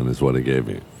discipline is what it gave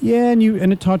me. yeah,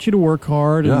 and it taught you to work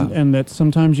hard, Yeah. and that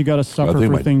sometimes you got to I suffer think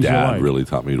for my things you dad like. really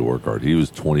taught me to work hard. He was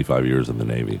 25 years in the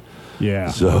Navy. Yeah.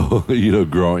 So,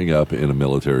 growing up in a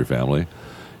military family,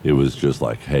 it was just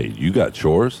like, hey, you got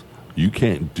chores. You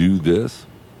can't do this.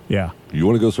 Yeah. You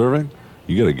want to go serving?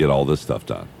 You got to get all this stuff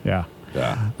done. Yeah.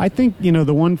 Yeah. I think,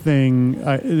 the one thing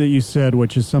that you said,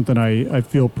 which is something I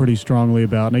feel pretty strongly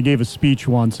about, and I gave a speech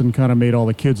once and kind of made all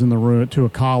the kids in the room to a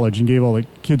college and gave all the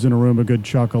kids in a room a good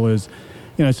chuckle is,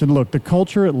 I said, look, the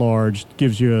culture at large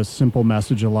gives you a simple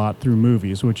message a lot through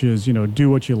movies, which is, do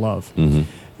what you love. Mm-hmm.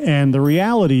 And the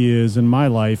reality is, in my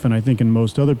life, and I think in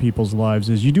most other people's lives,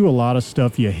 is you do a lot of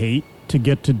stuff you hate to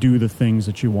get to do the things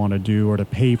that you want to do or to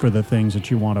pay for the things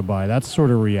that you want to buy. That's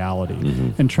sort of reality.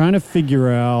 Mm-hmm. And trying to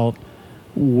figure out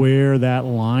where that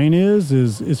line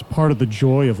is part of the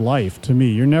joy of life to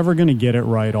me. You're never going to get it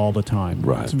right all the time.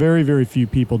 Right. It's very, very few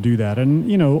people do that.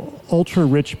 And, ultra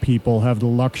rich people have the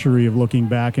luxury of looking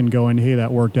back and going, hey,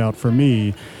 that worked out for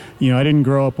me. I didn't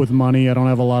grow up with money. I don't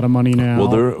have a lot of money now. Well,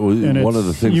 one of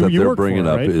the things that they're bringing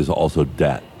up right? is also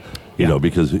debt.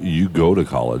 Because you go to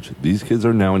college, these kids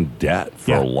are now in debt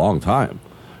for a long time,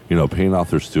 paying off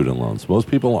their student loans. Most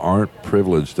people aren't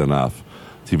privileged enough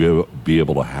to be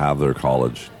able to have their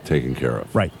college taken care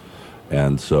of. Right.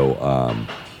 And so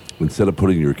instead of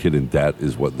putting your kid in debt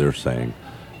is what they're saying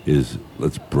is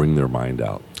let's bring their mind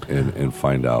out and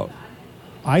find out.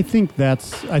 I think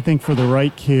for the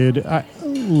right kid,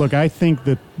 I think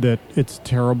that it's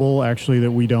terrible actually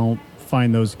that we don't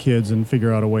find those kids and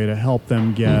figure out a way to help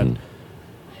them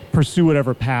pursue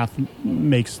whatever path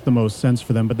makes the most sense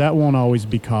for them. But that won't always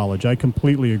be college. I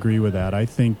completely agree with that. I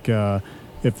think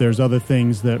if there's other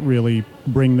things that really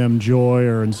bring them joy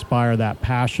or inspire that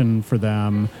passion for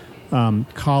them,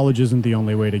 college isn't the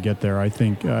only way to get there. I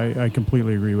think I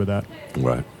completely agree with that.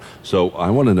 Right. So I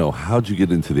want to know, how'd you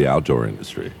get into the outdoor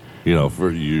industry? You know,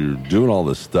 for you're doing all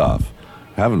this stuff,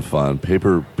 having fun,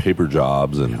 paper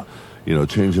jobs, and you know,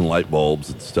 changing light bulbs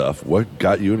and stuff. What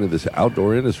got you into this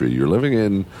outdoor industry? You're living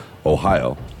in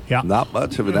Ohio. Yeah. Not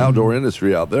much of an outdoor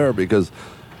industry out there, because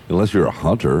unless you're a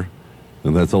hunter,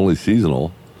 and that's only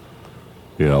seasonal.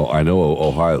 You know, I know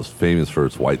Ohio's famous for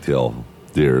its whitetail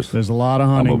deers. There's a lot of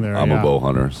hunting there. I'm a bow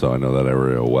hunter, so I know that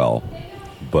area well.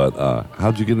 But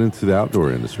how'd you get into the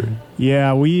outdoor industry?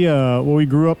 Yeah, we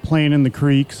grew up playing in the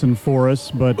creeks and forests,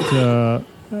 but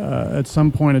at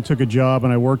some point I took a job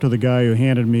and I worked with a guy who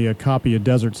handed me a copy of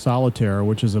Desert Solitaire,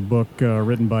 which is a book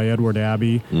written by Edward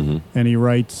Abbey, and he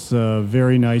writes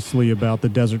very nicely about the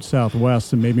desert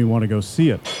Southwest and made me want to go see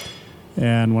it.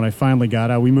 And when I finally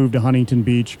got out, we moved to Huntington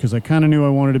Beach because I kind of knew I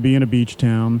wanted to be in a beach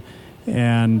town,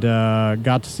 and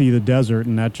got to see the desert,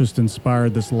 and that just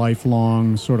inspired this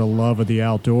lifelong sort of love of the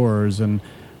outdoors. And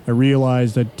I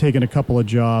realized I'd taken a couple of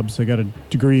jobs. I got a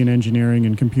degree in engineering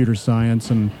and computer science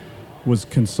and was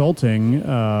consulting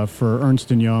for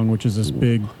Ernst & Young, which is this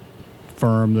big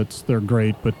firm they're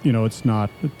great, but, you know, it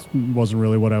wasn't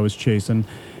really what I was chasing.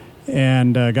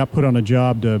 And got put on a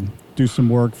job to do some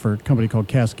work for a company called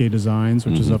Cascade Designs,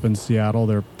 which is up in Seattle.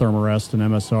 They're Thermarest and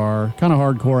MSR, kind of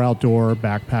hardcore outdoor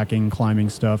backpacking, climbing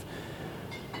stuff.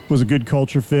 It was a good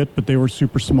culture fit, but they were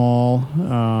super small.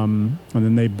 And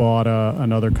then they bought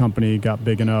another company, got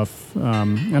big enough,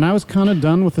 and I was kind of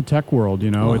done with the tech world.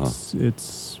 You know, I was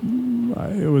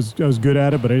good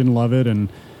at it, but I didn't love it, and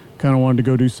kind of wanted to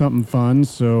go do something fun.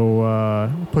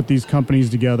 So put these companies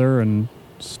together and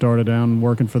started down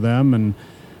working for them, and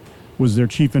was their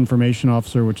chief information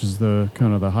officer, which is the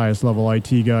kind of the highest level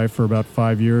IT guy, for about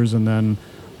 5 years. And then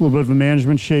a little bit of a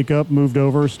management shakeup, moved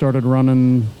over, started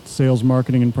running sales,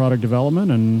 marketing, and product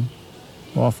development, and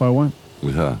off I went.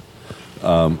 Yeah.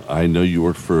 I know you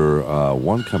worked for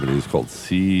one company. It's called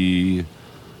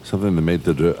something that made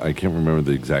I can't remember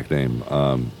the exact name.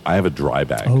 I have a dry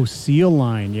bag. Oh, Seal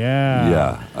Line, yeah.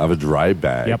 Yeah, I have a dry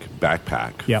bag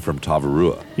backpack from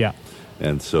Tavarua. Yeah.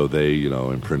 And so they, you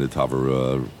know, imprinted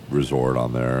Tavarua Resort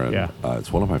on there. And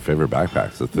it's one of my favorite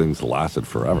backpacks. The thing's lasted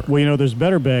forever. Well, you know, there's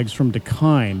better bags from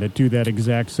Dakine that do that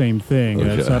exact same thing.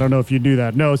 Okay. So I don't know if you do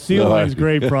that. No, Seal Line's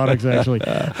great products, actually.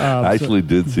 I actually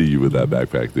did see you with that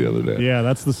backpack the other day. Yeah,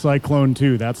 that's the Cyclone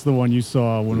 2. That's the one you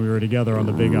saw when we were together on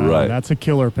the Big Island. Right. That's a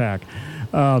killer pack.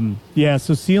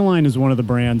 So Seal Line is one of the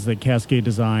brands that Cascade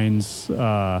Designs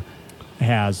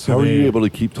has. So how are you able to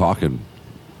keep talking?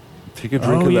 Take a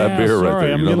drink of that beer right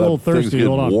there. I'm getting a little thirsty. Thing's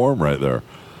getting warm right there.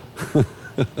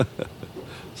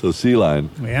 So Sea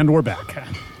Line. And we're back.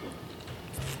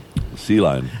 Sea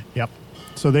Line. Yep.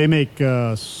 So they make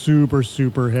super,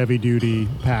 super heavy-duty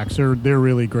packs. They're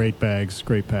really great bags,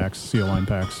 great packs, Seal Line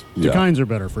packs. Dakines are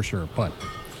better for sure, but...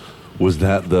 Was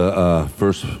that the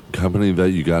first company that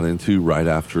you got into right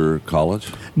after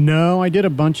college? No, I did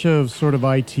a bunch of sort of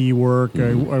IT work.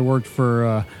 I worked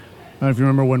for... I don't know if you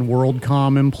remember when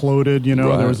WorldCom imploded, you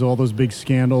know, there was all those big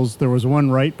scandals. There was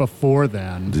one right before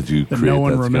then. Did you that create no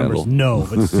one that remembers? scandal? No,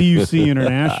 but CUC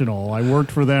International. I worked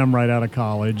for them right out of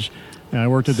college. And I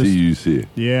worked at this... CUC?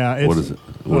 Yeah. What is it?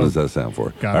 What does that stand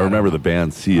for? God, I remember the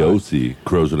band COC,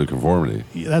 Corrosion of Conformity.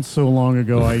 That's so long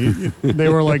ago. They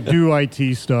were like, do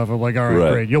IT stuff. I'm like, all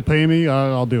right, great. You'll pay me?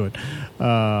 I'll do it.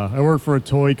 I worked for a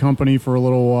toy company for a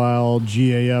little while,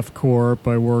 GAF Corp.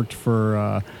 I worked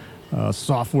for...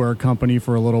 software company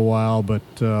for a little while, but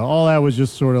all that was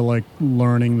just sort of like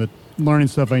learning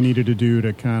stuff I needed to do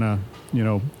to kind of, you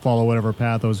know, follow whatever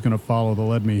path I was going to follow that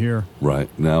led me here. Right.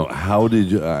 Now, how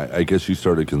did you, I guess you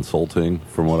started consulting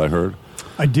from what I heard?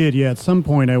 I did, yeah. At some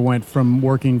point I went from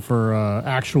working for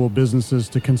actual businesses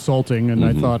to consulting, and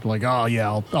I thought like, oh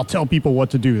yeah, I'll tell people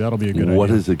what to do. That'll be a good idea. What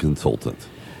is a consultant?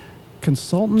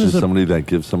 Consultant is somebody that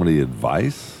gives somebody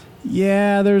advice?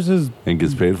 Yeah, there's a and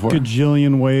gets paid for it?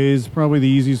 Gajillion ways. Probably the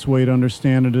easiest way to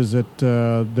understand it is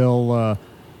that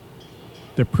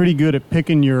they're pretty good at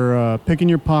picking your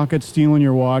pocket, stealing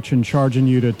your watch, and charging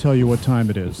you to tell you what time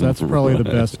it is. That's probably the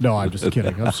best. No, I'm just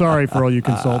kidding. I'm sorry for all you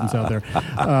consultants out there.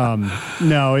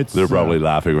 No, it's they're probably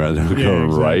laughing right now, going,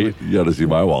 exactly. Right? You got to see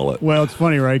my wallet. Well, it's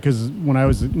funny, right? Because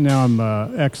I'm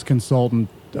ex-consultant.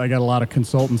 I got a lot of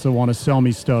consultants that want to sell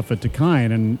me stuff at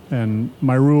Dakine, and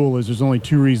my rule is there's only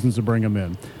two reasons to bring them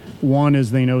in. One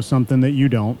is they know something that you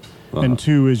don't, and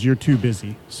 2 is you're too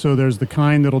busy. So there's the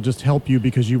kind that'll just help you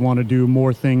because you want to do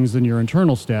more things than your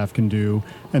internal staff can do,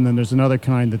 and then there's another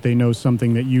kind that they know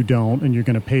something that you don't, and you're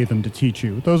going to pay them to teach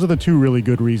you. Those are the 2 really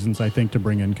good reasons, I think, to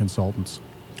bring in consultants.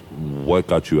 What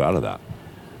got you out of that?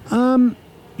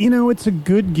 It's a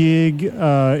good gig.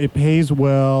 It pays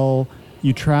well.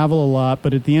 You travel a lot,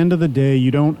 but at the end of the day, you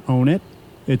don't own it.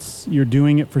 You're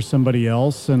doing it for somebody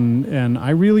else, and I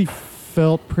really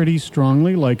felt pretty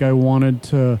strongly like I wanted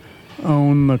to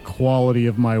own the quality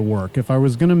of my work. If I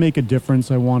was going to make a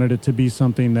difference, I wanted it to be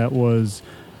something that was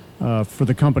for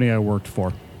the company I worked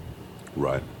for.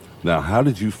 Right. Now, how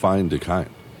did you find Dakine?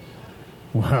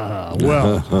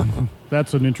 Well,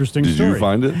 that's an interesting story. Did you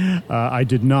find it? I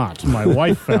did not. My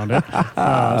wife found it.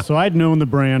 So I'd known the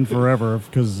brand forever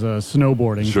because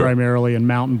snowboarding primarily and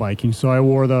mountain biking. So I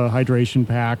wore the hydration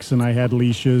packs and I had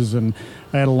leashes and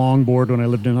I had a longboard when I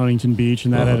lived in Huntington Beach,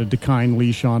 and that had a Dakine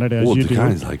leash on it, as you do.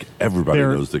 Dakine's like everybody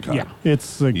knows Dakine. Yeah,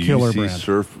 it's a killer brand.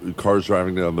 You see cars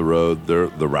driving down the road,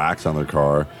 the racks on their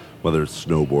car, whether it's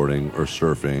snowboarding or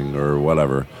surfing or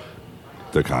whatever.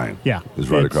 Dakine is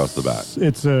right across the back.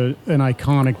 It's an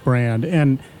iconic brand.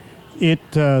 And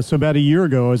so about a year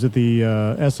ago, I was at the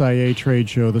SIA trade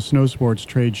show, the snow sports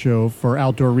trade show for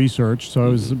outdoor research. So I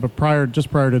was just prior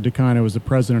to Dakine, I was the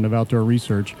president of outdoor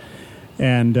research.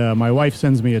 And my wife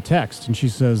sends me a text and she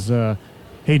says,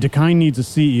 hey, Dakine needs a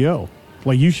CEO.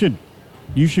 Like, you should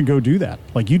go do that.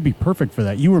 Like, you'd be perfect for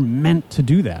that. You were meant to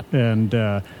do that. And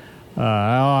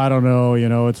I don't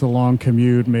know, it's a long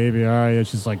commute, maybe. All right.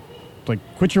 It's just like,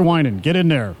 quit your whining, get in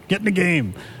there, get in the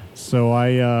game. So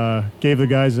I gave the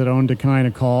guys that owned Dakine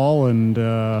a call,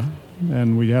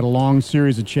 and we had a long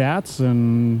series of chats,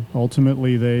 and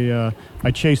ultimately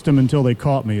I chased them until they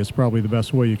caught me is probably the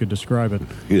best way you could describe it.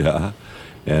 Yeah.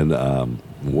 And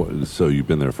so you've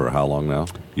been there for how long now?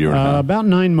 Year and a half? About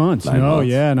 9 months.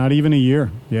 Yeah, not even a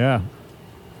year. Yeah.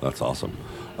 That's awesome.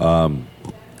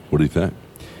 What do you think?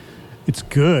 It's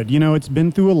good. It's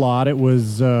been through a lot. It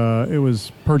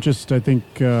was purchased, I think,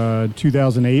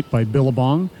 2008 by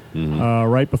Billabong,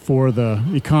 right before the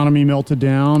economy melted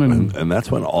down. And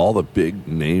that's when all the big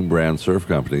name brand surf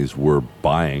companies were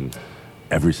buying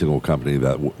every single company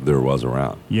that there was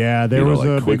around. Yeah, there was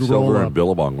a big roll up. And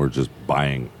Billabong were just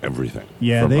buying everything.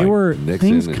 Yeah, they were.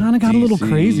 Things kind of got a little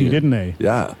crazy, didn't they?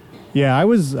 Yeah. Yeah, I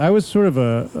was sort of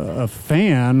a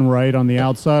fan, right, on the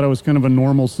outside. I was kind of a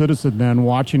normal citizen then,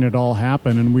 watching it all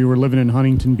happen. And we were living in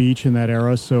Huntington Beach in that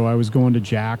era, so I was going to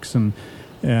Jack's and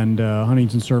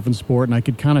Huntington Surf and Sport, and I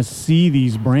could kind of see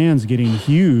these brands getting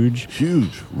huge,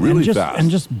 really fast,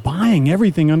 and just buying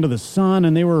everything under the sun.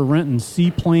 And they were renting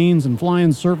seaplanes and flying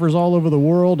surfers all over the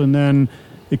world. And then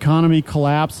the economy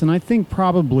collapsed, and I think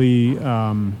probably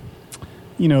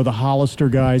the Hollister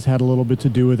guys had a little bit to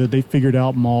do with it. They figured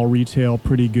out mall retail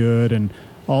pretty good, and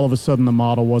all of a sudden the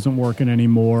model wasn't working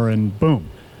anymore, and boom.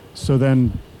 So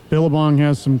then Billabong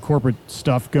has some corporate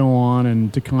stuff go on,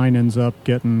 and Dakine ends up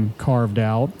getting carved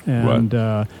out, and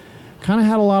kind of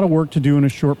had a lot of work to do in a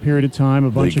short period of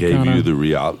time. They gave you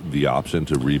the option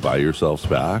to rebuy yourselves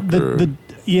back?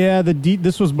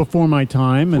 This was before my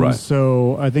time, and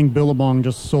so I think Billabong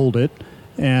just sold it.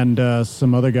 And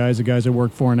some other guys, the guys I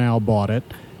worked for now, bought it.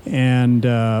 And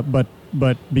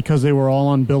but because they were all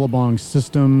on Billabong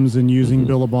systems and using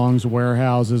Billabong's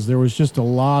warehouses, there was just a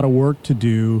lot of work to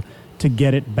do to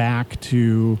get it back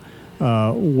to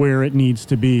where it needs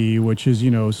to be, which is,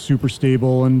 super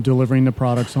stable and delivering the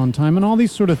products on time and all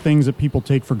these sort of things that people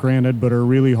take for granted but are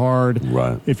really hard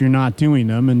if you're not doing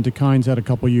them. And Dakine's had a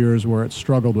couple years where it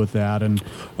struggled with that. And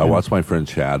I watched my friend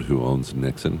Chad, who owns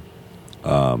Nixon.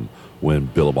 When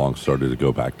Billabong started to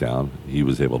go back down, he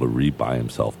was able to rebuy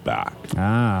himself back.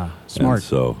 Ah, smart. And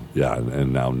so,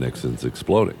 and now Nixon's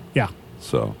exploding. Yeah.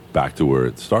 So, back to where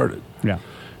it started. Yeah.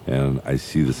 And I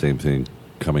see the same thing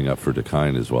coming up for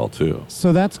Dakine as well, too.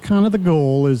 So that's kind of the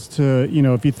goal, is to,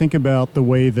 if you think about the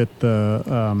way that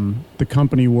the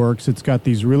company works, it's got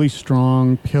these really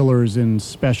strong pillars in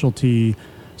specialty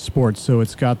sports. So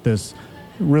it's got this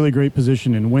really great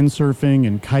position in windsurfing,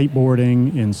 in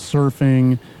kiteboarding, in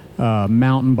surfing,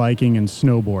 mountain biking, and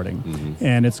snowboarding.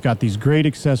 And it's got these great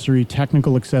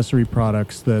technical accessory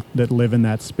products that live in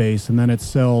that space. And then it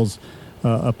sells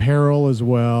apparel as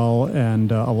well,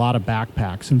 and a lot of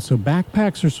backpacks. And so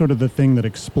backpacks are sort of the thing that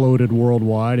exploded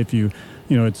worldwide. If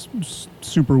it's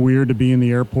super weird to be in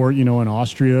the airport, in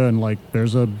Austria, and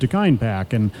there's a Dakine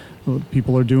pack, and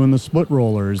people are doing the split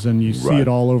rollers, and you see it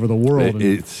all over the world.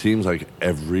 It seems like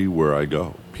everywhere I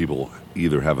go, people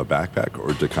either have a backpack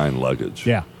or Dakine luggage.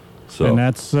 Yeah. So And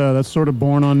that's sort of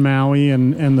born on Maui,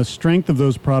 and the strength of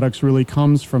those products really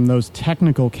comes from those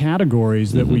technical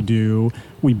categories that we do.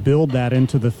 We build that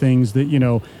into the things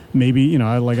that, maybe,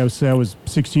 like I said, I was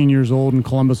 16 years old in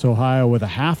Columbus, Ohio with a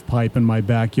half pipe in my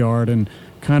backyard and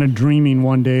kind of dreaming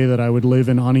one day that I would live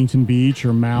in Huntington Beach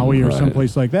or Maui or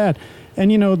someplace like that. And,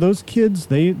 those kids,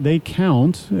 they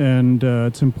count, and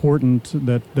it's important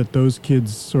that those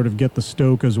kids sort of get the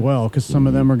stoke as well, because some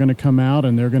of them are going to come out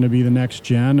and they're going to be the next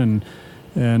gen,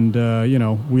 and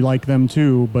we like them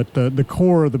too. But the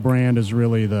core of the brand is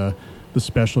really the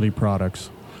specialty products.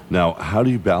 Now, how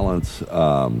do you balance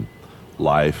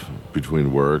life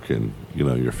between work and,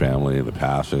 your family and the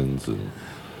passions? And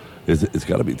it's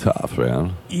got to be tough,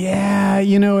 man. Yeah,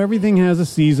 everything has a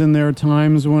season. There are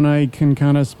times when I can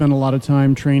kind of spend a lot of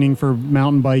time training for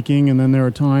mountain biking, and then there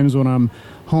are times when I'm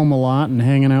home a lot and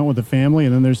hanging out with the family,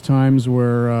 and then there's times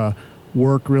where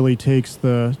work really takes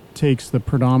the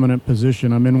predominant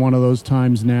position. I'm in one of those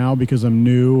times now because I'm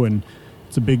new, and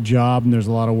it's a big job, and there's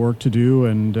a lot of work to do,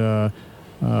 and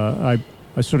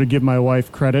I sort of give my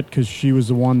wife credit because she was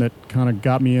the one that kind of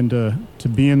got me into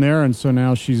being there, and so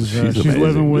now she's amazing,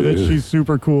 living with dude. it. She's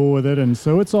super cool with it, and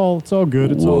so it's all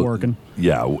good. It's all working.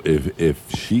 Yeah,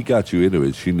 if she got you into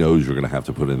it, she knows you're going to have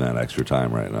to put in that extra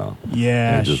time right now.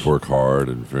 Yeah, and just work hard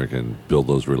and freaking build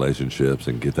those relationships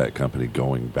and get that company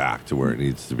going back to where it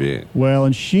needs to be. Well,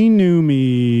 and she knew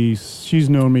me. She's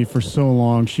known me for so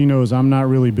long. She knows I'm not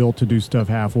really built to do stuff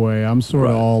halfway. I'm sort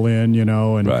of all in,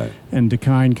 and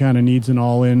Dakine kind of needs an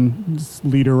all-in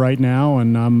leader right now,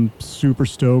 and I'm super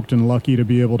stoked and lucky to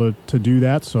be able to do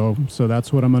that. So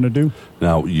that's what I'm going to do.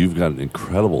 Now, you've got an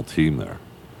incredible team there.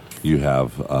 You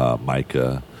have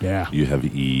Micah. Yeah. You have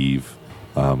Eve.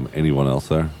 Anyone else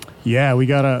there? Yeah, we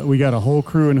got a whole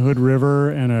crew in Hood River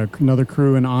and another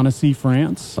crew in Annecy,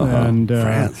 France. And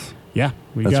France. Yeah,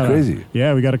 That's crazy.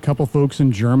 Yeah, we got a couple folks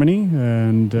in Germany,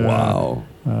 and wow.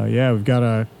 We've got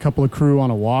a couple of crew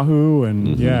on Oahu,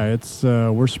 and it's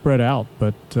we're spread out,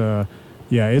 but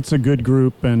it's a good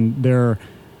group, and they're,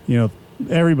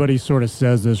 everybody sort of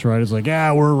says this, right? It's like,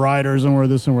 we're riders and we're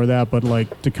this and we're that, but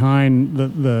like Dakine,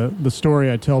 the story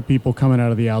I tell people coming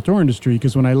out of the outdoor industry,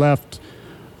 because when I left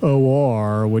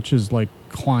OR, which is like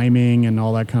climbing and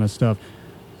all that kind of stuff,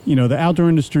 the outdoor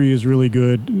industry is really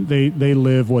good. They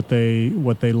live what they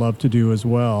love to do as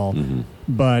well.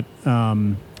 But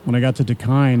when I got to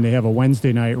Dakine, they have a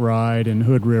Wednesday night ride in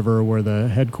Hood River where the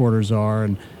headquarters are,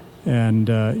 and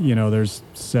there's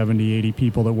 70, 80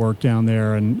 people that work down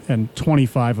there, and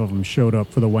 25 of them showed up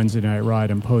for the Wednesday night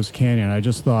ride in Post Canyon. I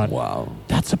just thought, wow,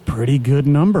 that's a pretty good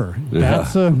number. Yeah.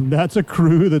 That's a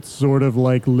crew that's sort of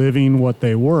like living what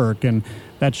they work, and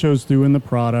that shows through in the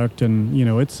product, and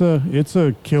it's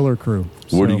a killer crew.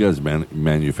 Where do you guys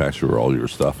manufacture all your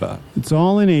stuff at? It's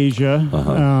all in Asia.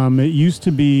 It used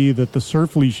to be that the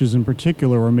surf leashes in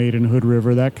particular were made in Hood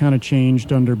River. That kind of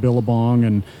changed under Billabong,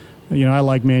 and I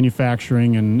like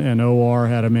manufacturing, and OR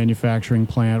had a manufacturing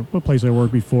plant. A place I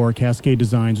worked before, Cascade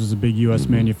Designs, was a big U.S.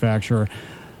 manufacturer.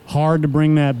 Hard to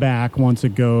bring that back once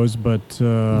it goes, but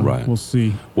we'll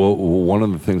see. Well, one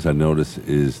of the things I notice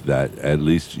is that at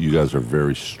least you guys are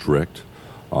very strict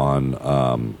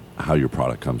on how your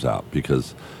product comes out,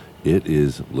 because it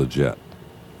is legit.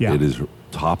 Yeah. It is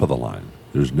top of the line.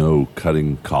 There's no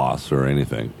cutting costs or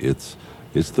anything. It's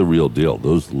the real deal.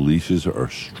 Those leashes are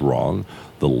strong.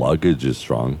 The luggage is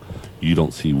strong. You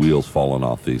don't see wheels falling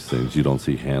off these things. You don't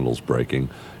see handles breaking.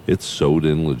 It's sewed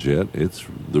in legit. It's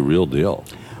the real deal.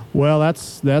 Well,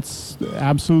 that's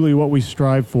absolutely what we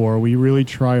strive for. We really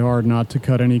try hard not to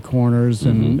cut any corners,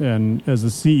 and as the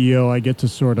CEO, I get to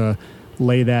sort of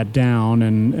lay that down.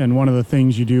 And one of the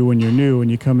things you do when you're new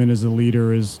and you come in as a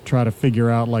leader is try to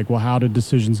figure out, like, well, how did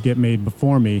decisions get made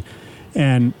before me?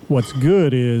 And what's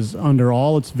good is, under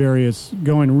all its various,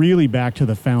 going really back to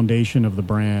the foundation of the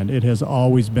brand, it has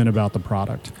always been about the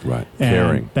product. Right. And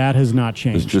caring. that has not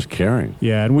changed. It's just caring.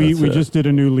 Yeah, and we just did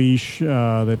a new leash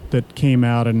that came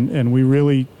out, and we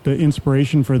really, the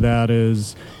inspiration for that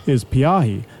is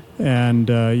Piahi. And,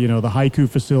 the Haiku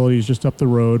facility is just up the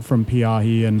road from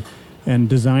Piahi, and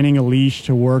designing a leash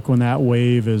to work when that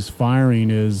wave is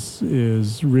firing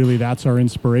is really, that's our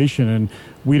inspiration. And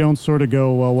we don't sort of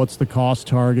go, well, what's the cost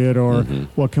target, or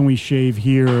what can we shave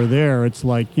here or there? It's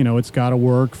like, it's got to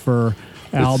work for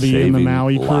Albie and the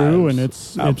Maui crew, and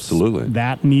it's absolutely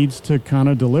that needs to kind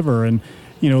of deliver. And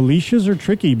leashes are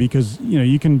tricky because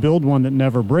you can build one that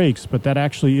never breaks, but that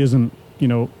actually isn't,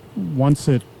 once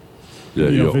it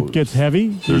Yeah, if it gets heavy,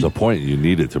 there's a point you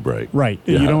need it to break. Right.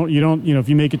 Yeah. You don't, if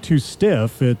you make it too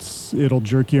stiff, it'll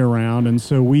jerk you around. And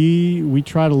so we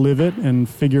try to live it and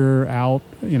figure out,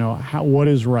 what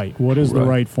is right. What is the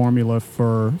right formula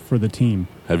for the team?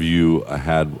 Have you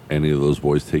had any of those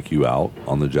boys take you out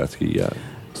on the jet ski yet?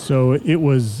 So it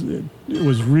was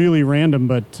really random,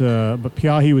 but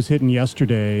Piahi was hitting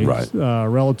yesterday. Right.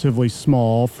 Relatively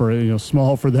small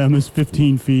small for them is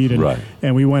 15 feet,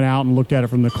 and we went out and looked at it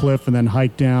from the cliff, and then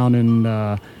hiked down in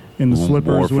the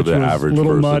slippers, which was a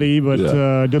little muddy, but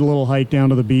did a little hike down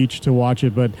to the beach to watch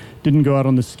it, but didn't go out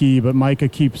on the ski. But Micah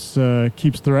keeps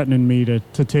threatening me to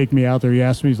take me out there. He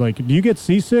asked me, he's like, "Do you get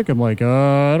seasick?" I'm like,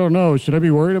 I don't know. Should I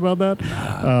be worried about that?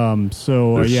 There's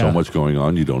so much going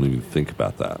on, you don't even think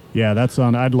about that. Yeah, that's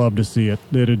on. I'd love to see it.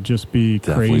 It'd just be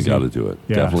Definitely crazy. Got to do it.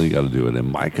 Yeah. Definitely got to do it.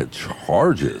 And Micah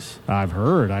charges. I've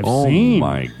heard. I've seen. Oh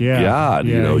my yeah. God!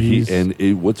 Yeah,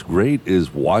 what's great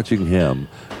is watching him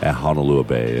at Honolulu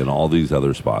Bay and all these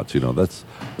other spots.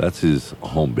 That's his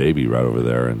home baby right over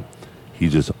there, and he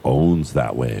just owns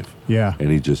that wave. Yeah,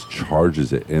 and he just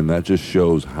charges it, and that just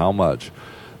shows how much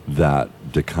that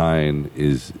Dakine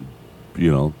is,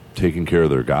 taking care of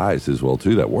their guys as well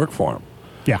too that work for him.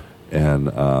 Yeah.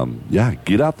 And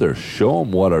get out there, show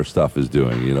them what our stuff is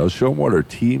doing. Show them what our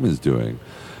team is doing,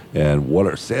 and what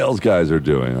our sales guys are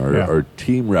doing, our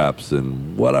team reps,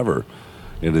 and whatever.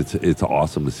 And it's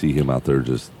awesome to see him out there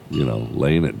just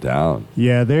laying it down.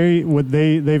 Yeah,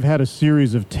 they've had a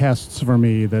series of tests for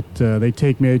me that they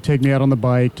take me out on the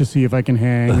bike to see if I can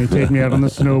hang. They take me out on the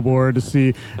snowboard to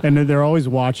see, and they're always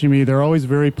watching me. They're always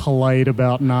very polite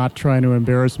about not trying to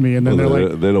embarrass me. And then they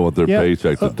don't want their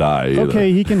paycheck to die.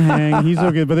 Okay, he can hang. He's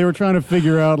okay. But they were trying to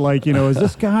figure out, is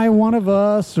this guy one of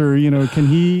us, or can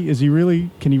he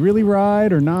really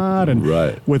ride or not? And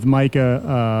with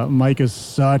Micah, Micah's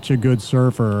such a good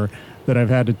surfer that I've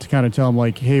had to kind of tell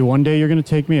him, hey, one day you're going to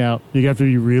take me out. You have to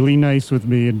be really nice with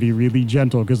me and be really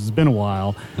gentle, because it's been a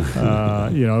while. I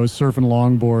was surfing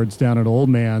longboards down at Old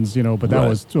Man's, but that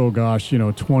was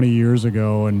 20 years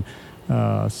ago, and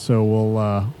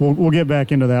so we'll get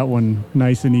back into that one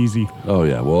nice and easy. Oh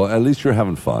yeah, well at least you're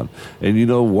having fun, and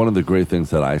one of the great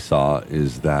things that I saw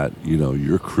is that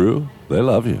your crew, they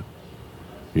love you.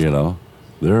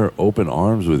 They're open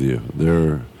arms with you.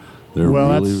 They're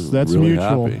that's really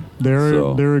mutual. Happy.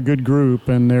 They're a good group,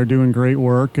 and they're doing great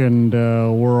work, and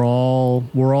we're all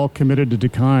committed to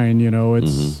Dakine.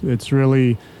 It's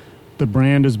really, the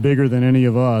brand is bigger than any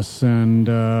of us, and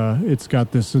it's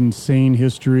got this insane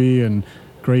history and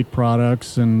great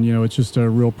products, and it's just a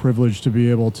real privilege to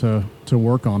be able to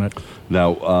work on it.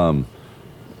 Now,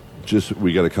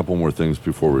 we got a couple more things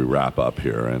before we wrap up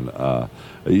here, and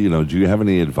do you have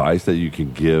any advice that you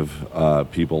can give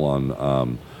people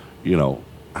on?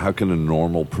 How can a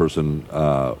normal person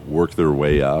work their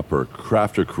way up or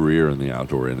craft a career in the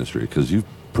outdoor industry? Because you've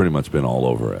pretty much been all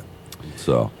over it.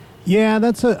 So yeah,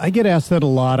 I get asked that a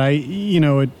lot.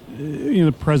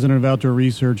 The president of Outdoor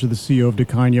Research, or the CEO of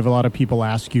Dakine, you have a lot of people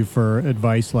ask you for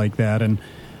advice like that, and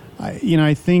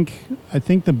I think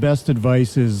the best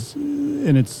advice is,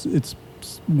 and it's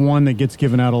one that gets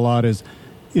given out a lot, is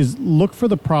look for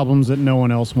the problems that no one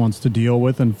else wants to deal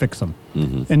with and fix them.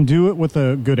 Mm-hmm. And do it with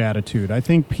a good attitude. I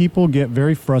think people get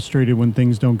very frustrated when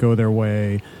things don't go their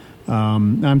way.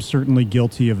 I'm certainly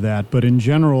guilty of that. But in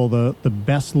general, the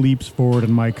best leaps forward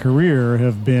in my career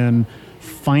have been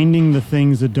finding the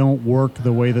things that don't work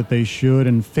the way that they should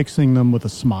and fixing them with a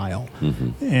smile.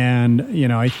 Mm-hmm. And,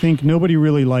 I think nobody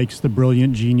really likes the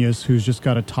brilliant genius who's just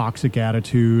got a toxic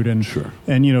attitude. And, sure.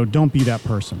 And don't be that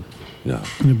person. Yeah.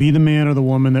 Be the man or the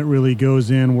woman that really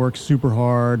goes in, works super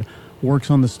hard,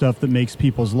 works on the stuff that makes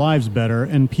people's lives better,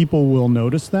 and people will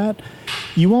notice that.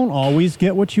 You won't always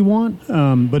get what you want,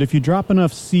 but if you drop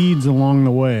enough seeds along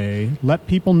the way, let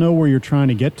people know where you're trying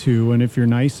to get to, and if you're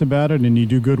nice about it and you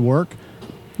do good work,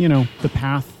 the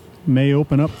path may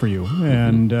open up for you. Mm-hmm.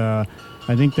 And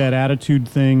I think that attitude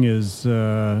thing is,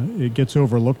 it gets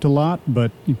overlooked a lot,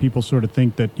 but people sort of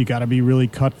think that you got to be really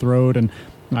cutthroat, and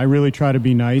I really try to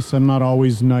be nice. I'm not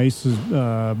always nice,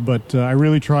 but I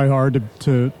really try hard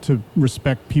to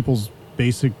respect people's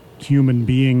basic human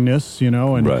beingness,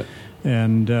 and right.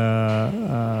 And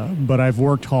but I've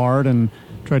worked hard and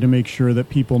tried to make sure that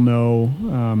people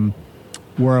know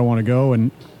where I want to go,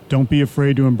 and don't be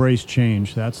afraid to embrace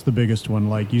change. That's the biggest one.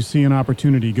 Like, you see an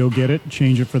opportunity, go get it,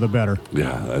 change it for the better.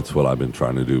 Yeah, that's what I've been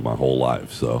trying to do my whole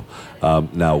life. So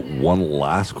now, one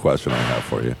last question I have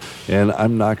for you, and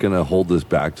I'm not going to hold this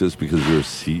back just because you're a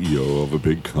CEO of a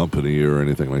big company or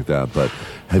anything like that, but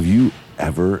have you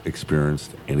ever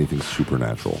experienced anything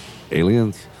supernatural?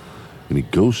 Aliens? Any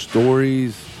ghost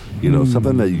stories?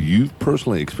 something that you've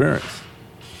personally experienced.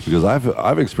 Because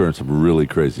I've experienced some really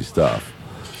crazy stuff,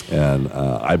 and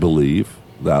I believe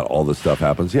that all this stuff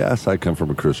happens. Yes, I come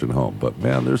from a Christian home, but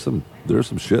man, there's some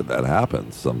shit that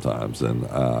happens sometimes, and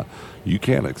you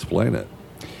can't explain it.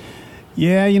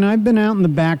 Yeah, I've been out in the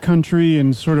backcountry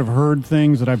and sort of heard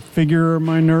things that I figure are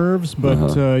my nerves,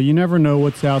 but you never know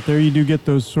what's out there. You do get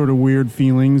those sort of weird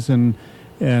feelings and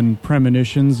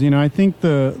premonitions. I think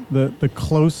the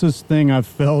closest thing I've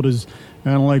felt is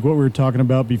kind of like what we were talking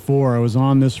about before. I was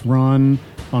on this run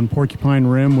on Porcupine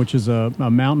Rim, which is a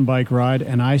mountain bike ride,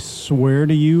 and I swear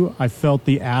to you, I felt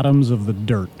the atoms of the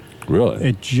dirt.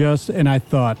 Really? And I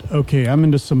thought, okay, I'm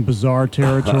into some bizarre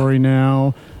territory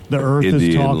now. The earth is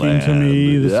Indian talking land. to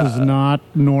me. This is not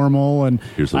normal, and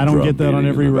I don't get that on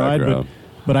every ride,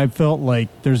 but I felt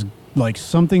like there's like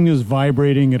something is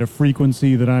vibrating at a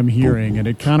frequency that I'm hearing, and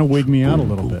it kind of wigged me out a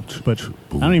little bit. But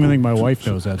I don't even think my wife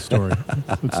knows that story.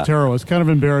 It's terrible. It's kind of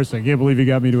embarrassing. I can't believe you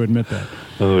got me to admit that.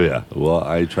 Oh, yeah. Well,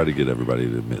 I try to get everybody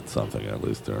to admit something, at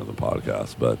least during the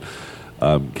podcast. But,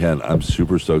 Ken, I'm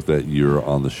super stoked that you're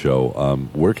on the show.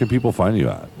 Where can people find you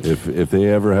at? If they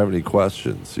ever have any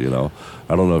questions, I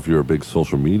don't know if you're a big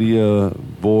social media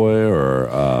boy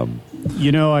or...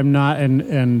 I'm not,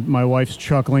 and my wife's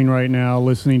chuckling right now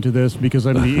listening to this because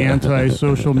I'm the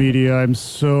anti-social media. I'm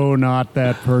so not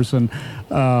that person.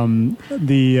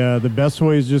 The best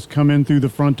way is just come in through the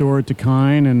front door at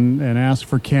Dakine and ask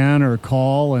for Ken or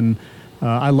call. And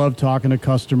I love talking to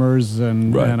customers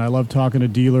and I love talking to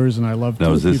dealers and I love.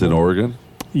 Now, is this in Oregon?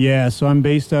 Yeah, so I'm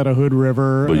based out of Hood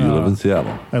River. But you live in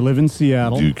Seattle. I live in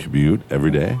Seattle. Do you commute every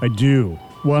day? I do.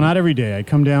 Well, not every day. I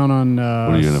come down on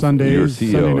Sundays, you're a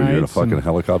CEO, Sunday nights. You're in a fucking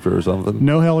helicopter or something?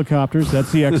 No helicopters.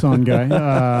 That's the Exxon guy.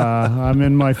 I'm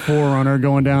in my 4Runner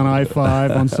going down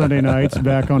I-5 on Sunday nights,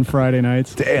 back on Friday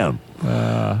nights. Damn.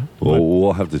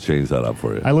 We'll have to change that up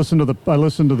for you. I listen to the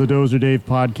Dozer Dave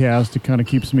podcast. It kind of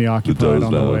keeps me occupied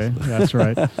on the way. That's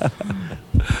right.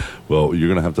 Well, you're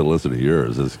going to have to listen to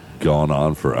yours. It's gone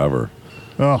on forever.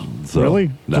 Oh, really?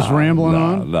 Just rambling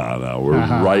on? No. We're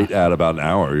right at about an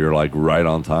hour. You're like right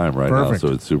on time now, so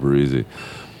it's super easy.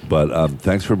 But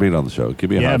thanks for being on the show. Give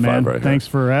me a high five right Thanks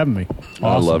for having me. Awesome.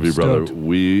 I love you, brother. Stoked.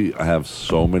 We have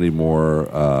so many more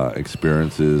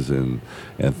experiences and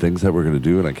things that we're going to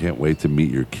do, and I can't wait to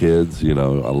meet your kids. I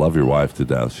love your wife to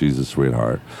death. She's a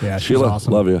sweetheart. Yeah, she's Sheila,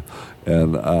 awesome. Love you.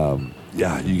 And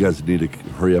you guys need to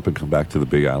hurry up and come back to the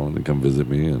Big Island and come visit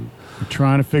me. And we're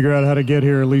trying to figure out how to get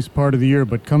here at least part of the year,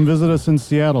 but come visit us in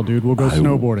Seattle, dude. We'll go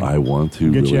snowboarding. I want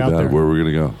to get really you out bad. there. Where are we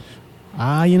going to go?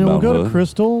 We'll go to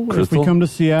Crystal. If we come to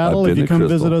Seattle, if you come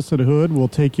visit us at Hood, we'll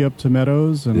take you up to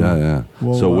Meadows. And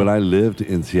so when I lived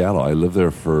in Seattle, I lived there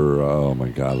for,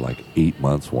 like 8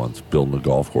 months once, building a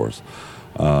golf course.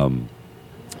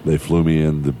 They flew me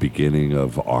in the beginning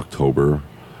of October,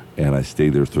 and I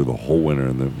stayed there through the whole winter.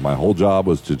 And my whole job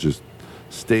was to just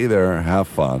stay there, have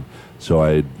fun. So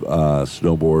I'd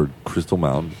snowboard Crystal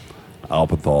Mountain,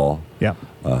 Alpenthal,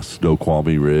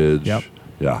 Snoqualmie Ridge. Yep.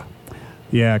 Yeah.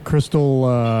 Yeah, Crystal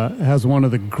has one of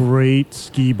the great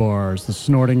ski bars, the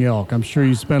Snorting Elk. I'm sure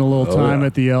you spent a little time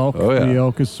at the Elk. Oh, yeah. The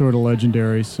Elk is sort of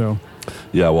legendary. So,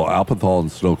 yeah, well, Alpenthal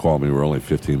and Snoqualmie were only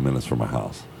 15 minutes from my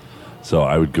house. So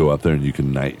I would go up there and you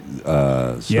can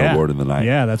snowboard in the night.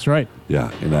 Yeah, that's right.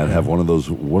 Yeah, and I'd have one of those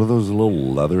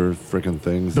little leather freaking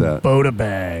things. The Boda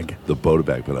bag. The Boda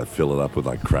bag, but I'd fill it up with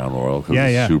like Crown Oil because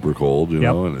it's super cold,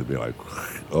 know, and it'd be like,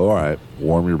 all right,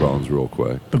 warm your bones real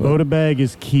quick. The Boda bag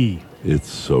is key. It's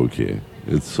so key.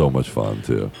 It's so much fun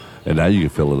too. And now you can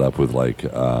fill it up with like,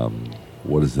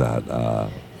 what is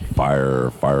that?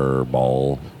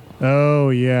 Fireball. Oh,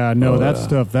 yeah. No, that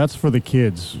stuff, that's for the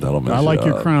kids. That'll mess I like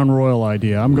your up. Crown Royal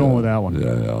idea. I'm going with that one.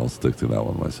 Yeah, I'll stick to that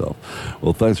one myself.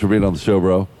 Well, thanks for being on the show,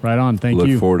 bro. Right on. Thank you.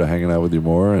 Look forward to hanging out with you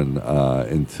more. And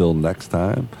until next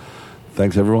time,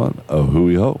 thanks, everyone.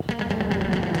 Hui ho.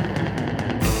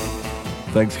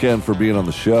 Thanks, Ken, for being on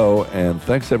the show. And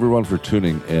thanks, everyone, for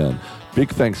tuning in. Big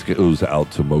thanks goes out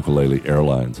to Mokulele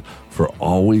Airlines for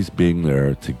always being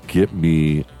there to get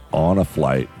me on a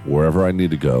flight wherever I need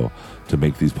to go to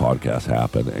make these podcasts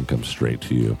happen and come straight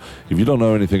to you. If you don't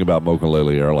know anything about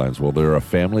Mokulele Airlines, well, they're a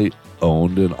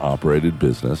family-owned and operated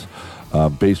business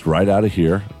based right out of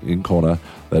here in Kona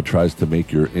that tries to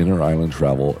make your inter-island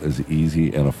travel as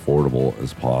easy and affordable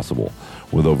as possible.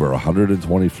 With over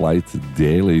 120 flights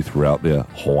daily throughout the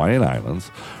Hawaiian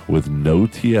Islands with no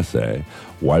TSA,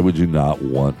 why would you not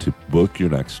want to book your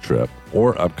next trip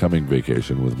or upcoming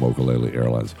vacation with Mokulele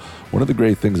Airlines? One of the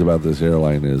great things about this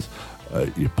airline is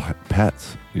your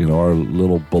pets, our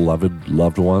little beloved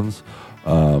loved ones,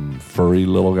 furry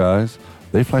little guys,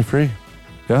 they fly free.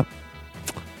 Yep.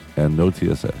 and no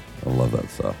TSA. I love that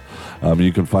stuff.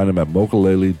 You can find them at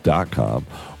mokulele.com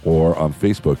or on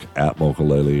Facebook at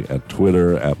Mokulele, at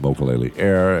Twitter at Mokulele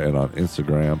Air, and on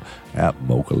Instagram at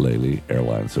Mokulele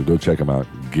Airlines. So go check them out.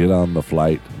 Get on the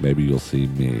flight. Maybe you'll see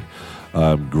me.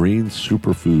 Green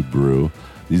Superfood Brew.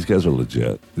 These guys are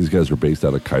legit. These guys are based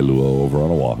out of Kailua over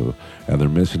on Oahu, and their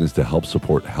mission is to help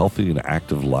support healthy and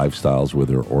active lifestyles with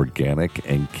their organic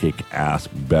and kick-ass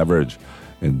beverage.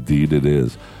 Indeed it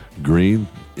is. Green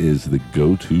is the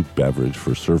go-to beverage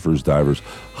for surfers, divers,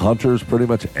 hunters, pretty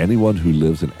much anyone who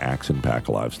lives an action-packed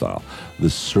lifestyle.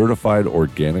 This certified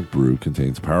organic brew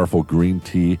contains powerful green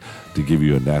tea to give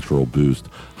you a natural boost,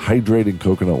 hydrating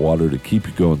coconut water to keep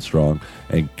you going strong,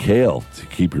 and kale to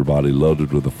keep your body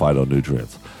loaded with the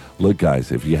phytonutrients. Look,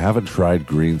 guys, if you haven't tried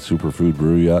Green Superfood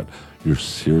Brew yet, you're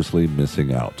seriously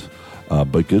missing out.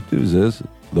 But good news is,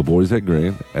 the boys at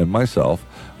Green and myself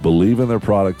believe in their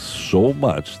products so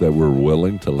much that we're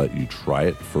willing to let you try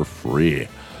it for free.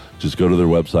 Just go to their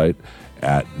website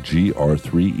at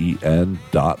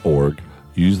gr3en.org,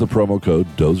 use the promo code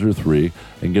DOZER3,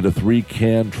 and get a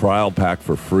 3-can trial pack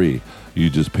for free.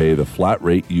 You just pay the flat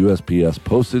rate USPS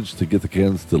postage to get the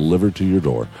cans delivered to your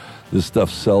door. This stuff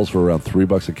sells for around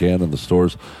 $3 a can in the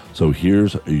stores, so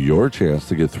here's your chance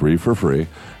to get 3 for free,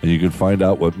 and you can find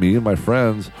out what me and my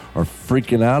friends are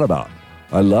freaking out about.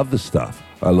 I love this stuff.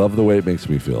 I love the way it makes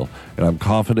me feel, and I'm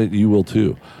confident you will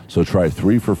too. So try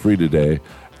 3 for free today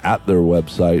at their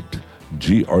website,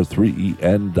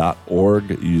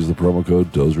 gr3en.org. Use the promo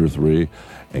code DOZER3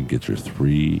 and get your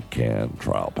 3-can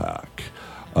trial pack.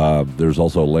 There's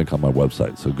also a link on my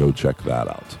website, so go check that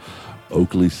out.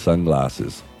 Oakley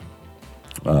Sunglasses.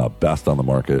 Best on the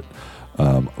market.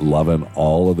 Loving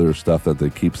all of their stuff that they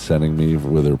keep sending me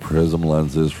with their prism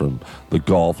lenses, from the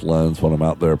golf lens. When I'm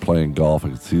out there playing golf, I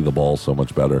can see the ball so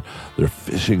much better. Their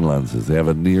fishing lenses. They have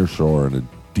a near shore and a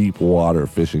deep water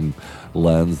fishing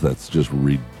lens that's just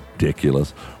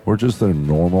ridiculous. Or just their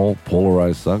normal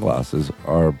polarized sunglasses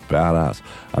are badass.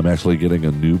 I'm actually getting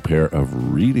a new pair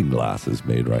of reading glasses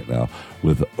made right now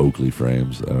with Oakley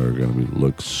frames that are going to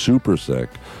look super sick.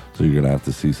 So you're going to have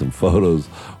to see some photos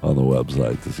on the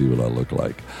website to see what I look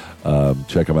like.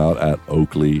 Check them out at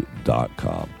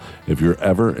oakley.com. If you're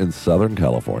ever in Southern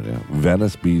California,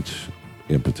 Venice Beach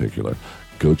in particular,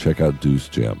 go check out Deuce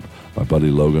Gym. My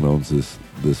buddy Logan owns this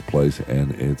place,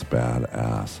 and it's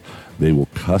badass. They will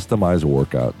customize a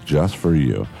workout just for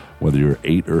you. Whether you're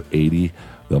 8 or 80,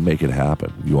 they'll make it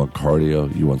happen. You want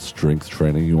cardio, you want strength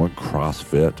training, you want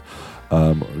CrossFit,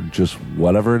 just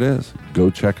whatever it is, go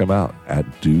check them out at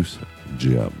Deuce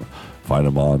Gym. Find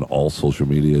them on all social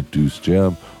media, Deuce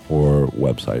Gym, or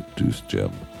website,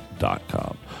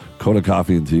 deucegym.com. Kona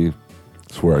Coffee and Tea.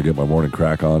 It's where I get my morning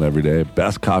crack on every day.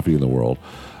 Best coffee in the world.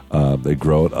 They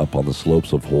grow it up on the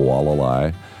slopes of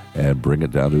Hualalai and bring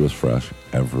it down to us fresh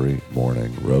every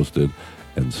morning, roasted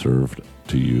and served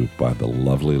to you by the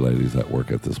lovely ladies that work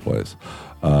at this place.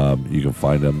 You can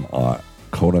find them at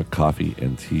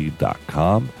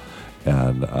KonaCoffeeandTea.com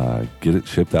and get it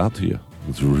shipped out to you.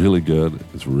 It's really good.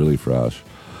 It's really fresh.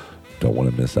 Don't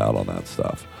want to miss out on that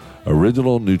stuff.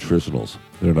 Original Nutritionals.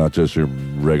 They're not just your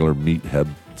regular meathead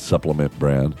supplement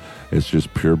brand. It's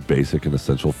just pure basic and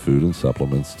essential food and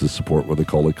supplements to support what they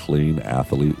call a clean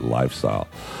athlete lifestyle.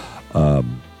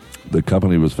 The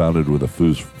company was founded with a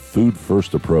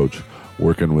food-first approach,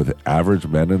 working with average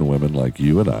men and women like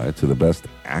you and I to the best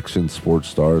action sports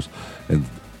stars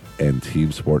and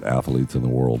team sport athletes in the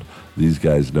world. These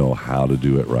guys know how to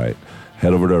do it right.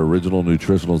 Head over to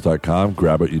originalnutritionals.com,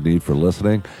 grab what you need for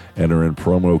listening, enter in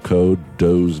promo code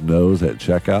DOZEKNOWS at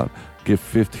checkout, get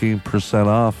 15%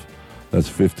 off. That's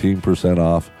 15%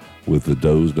 off with the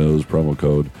DOZEKNOWS promo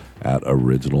code at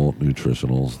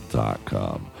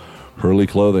originalnutritionals.com. Hurley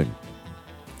Clothing,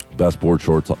 best board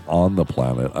shorts on the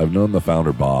planet. I've known the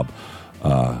founder, Bob,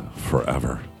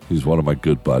 forever. He's one of my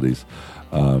good buddies.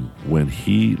 When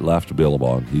he left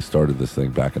Billabong, he started this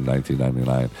thing back in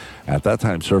 1999. At that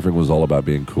time, surfing was all about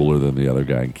being cooler than the other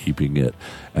guy and keeping it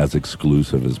as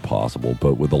exclusive as possible.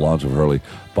 But with the launch of Hurley,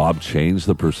 Bob changed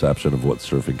the perception of what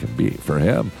surfing can be. For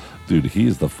him, dude,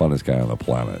 he's the funnest guy on the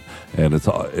planet. And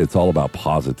it's all about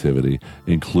positivity,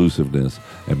 inclusiveness,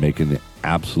 and making the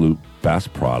absolute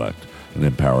best product and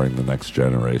empowering the next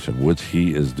generation, which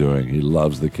he is doing. He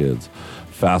loves the kids.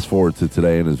 Fast forward to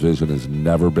today, and his vision has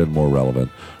never been more relevant.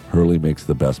 Hurley makes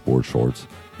the best board shorts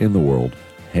in the world,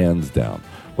 hands down.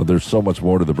 But there's so much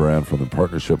more to the brand, from the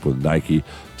partnership with Nike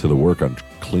to the work on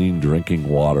clean drinking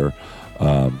water,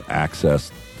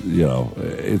 access. You know,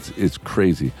 it's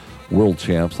crazy. World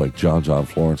champs like John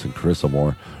Florence and Chris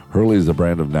Amore. Hurley is the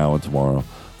brand of now and tomorrow.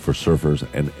 for surfers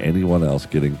and anyone else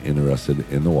getting interested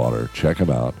in the water. Check them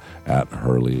out at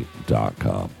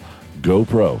Hurley.com.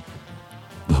 GoPro,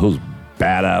 those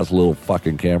badass little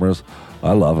fucking cameras,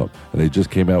 I love them. And they just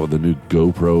came out with a new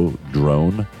GoPro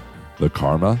drone, the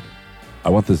Karma. I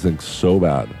want this thing so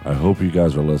bad. I hope you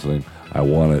guys are listening. I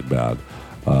want it bad.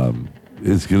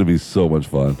 It's going to be so much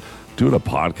fun. Doing a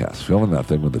podcast, filming that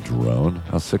thing with a drone.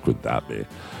 How sick would that be?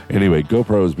 Anyway,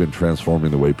 GoPro has been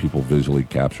transforming the way people visually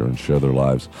capture and share their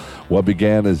lives. What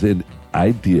began as an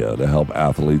idea to help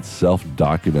athletes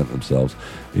self-document themselves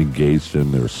engaged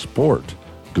in their sport,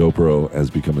 GoPro has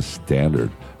become a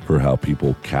standard for how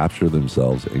people capture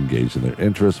themselves engaged in their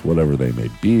interests, whatever they may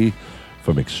be.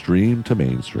 From extreme to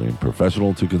mainstream,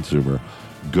 professional to consumer,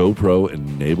 GoPro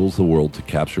enables the world to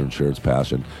capture and share its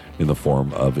passion in the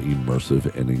form of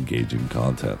immersive and engaging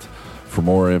content. For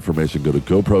more information, go to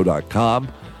GoPro.com.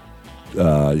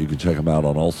 You can check them out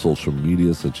on all social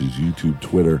media such as YouTube,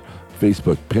 Twitter,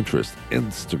 Facebook, Pinterest,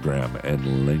 Instagram, and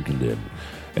LinkedIn.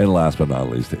 And last but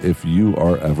not least, if you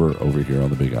are ever over here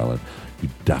on the Big Island, you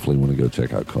definitely want to go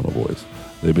check out Kona Boys.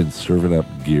 They've been serving up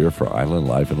gear for island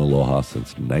life in Aloha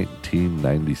since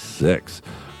 1996.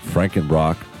 Frank and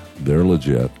Brock, they're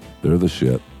legit. They're the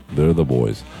shit. They're the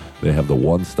boys. They have the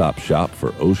one-stop shop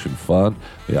for ocean fun.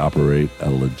 They operate a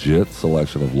legit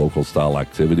selection of local-style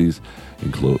activities,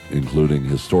 including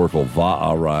historical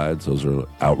va'a rides. Those are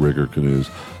outrigger canoes,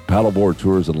 paddleboard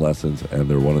tours and lessons, and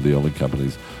they're one of the only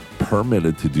companies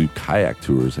permitted to do kayak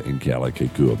tours in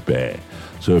Kealakekua Bay.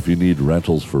 So if you need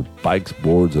rentals for bikes,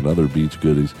 boards, and other beach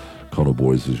goodies, Kona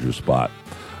Boys is your spot.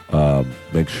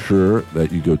 Make sure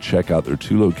that you go check out their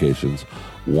two locations.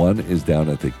 One is down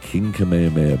at the King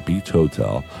Kamehameha Beach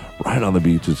Hotel. Right on the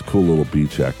beach is a cool little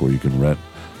beach shack where you can rent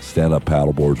stand-up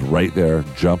paddle boards right there,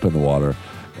 jump in the water,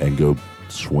 and go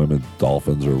swim with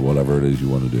dolphins or whatever it is you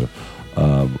want to do.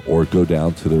 Or go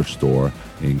down to their store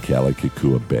in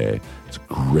Kealakekua Bay. It's a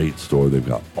great store. They've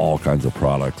got all kinds of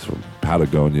products from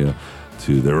Patagonia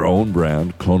to their own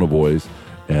brand, Kona Boys,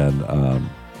 and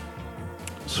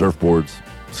surfboards,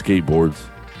 skateboards,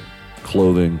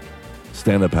 clothing,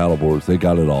 stand-up paddleboards. They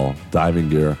got it all. Diving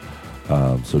gear.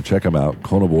 So check them out,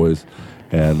 Kona Boys,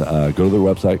 and go to their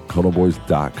website,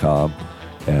 konaboys.com.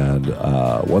 And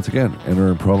once again, enter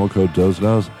in promo code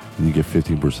DOZEKNOWS and you get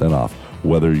 15% off.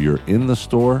 Whether you're in the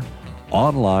store,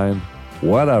 online,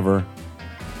 whatever,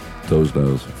 Doze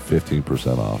Knows,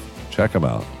 15% off. Check them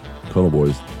out,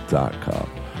 konaboys.com.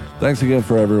 Thanks again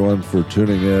for everyone for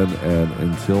tuning in, and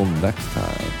until next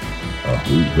time,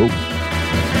 ahui ho.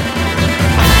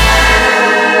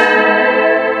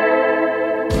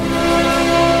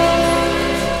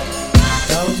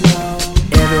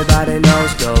 Everybody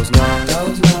knows goes no.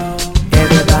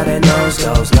 Everybody knows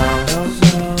goes no.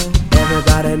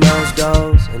 Everybody knows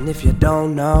goes, and if you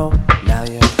don't know, now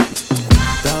you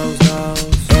knows.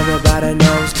 Everybody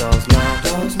knows goes no.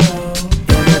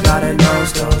 Everybody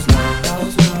knows goes no.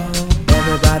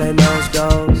 Everybody knows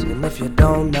goes, and if you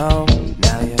don't know.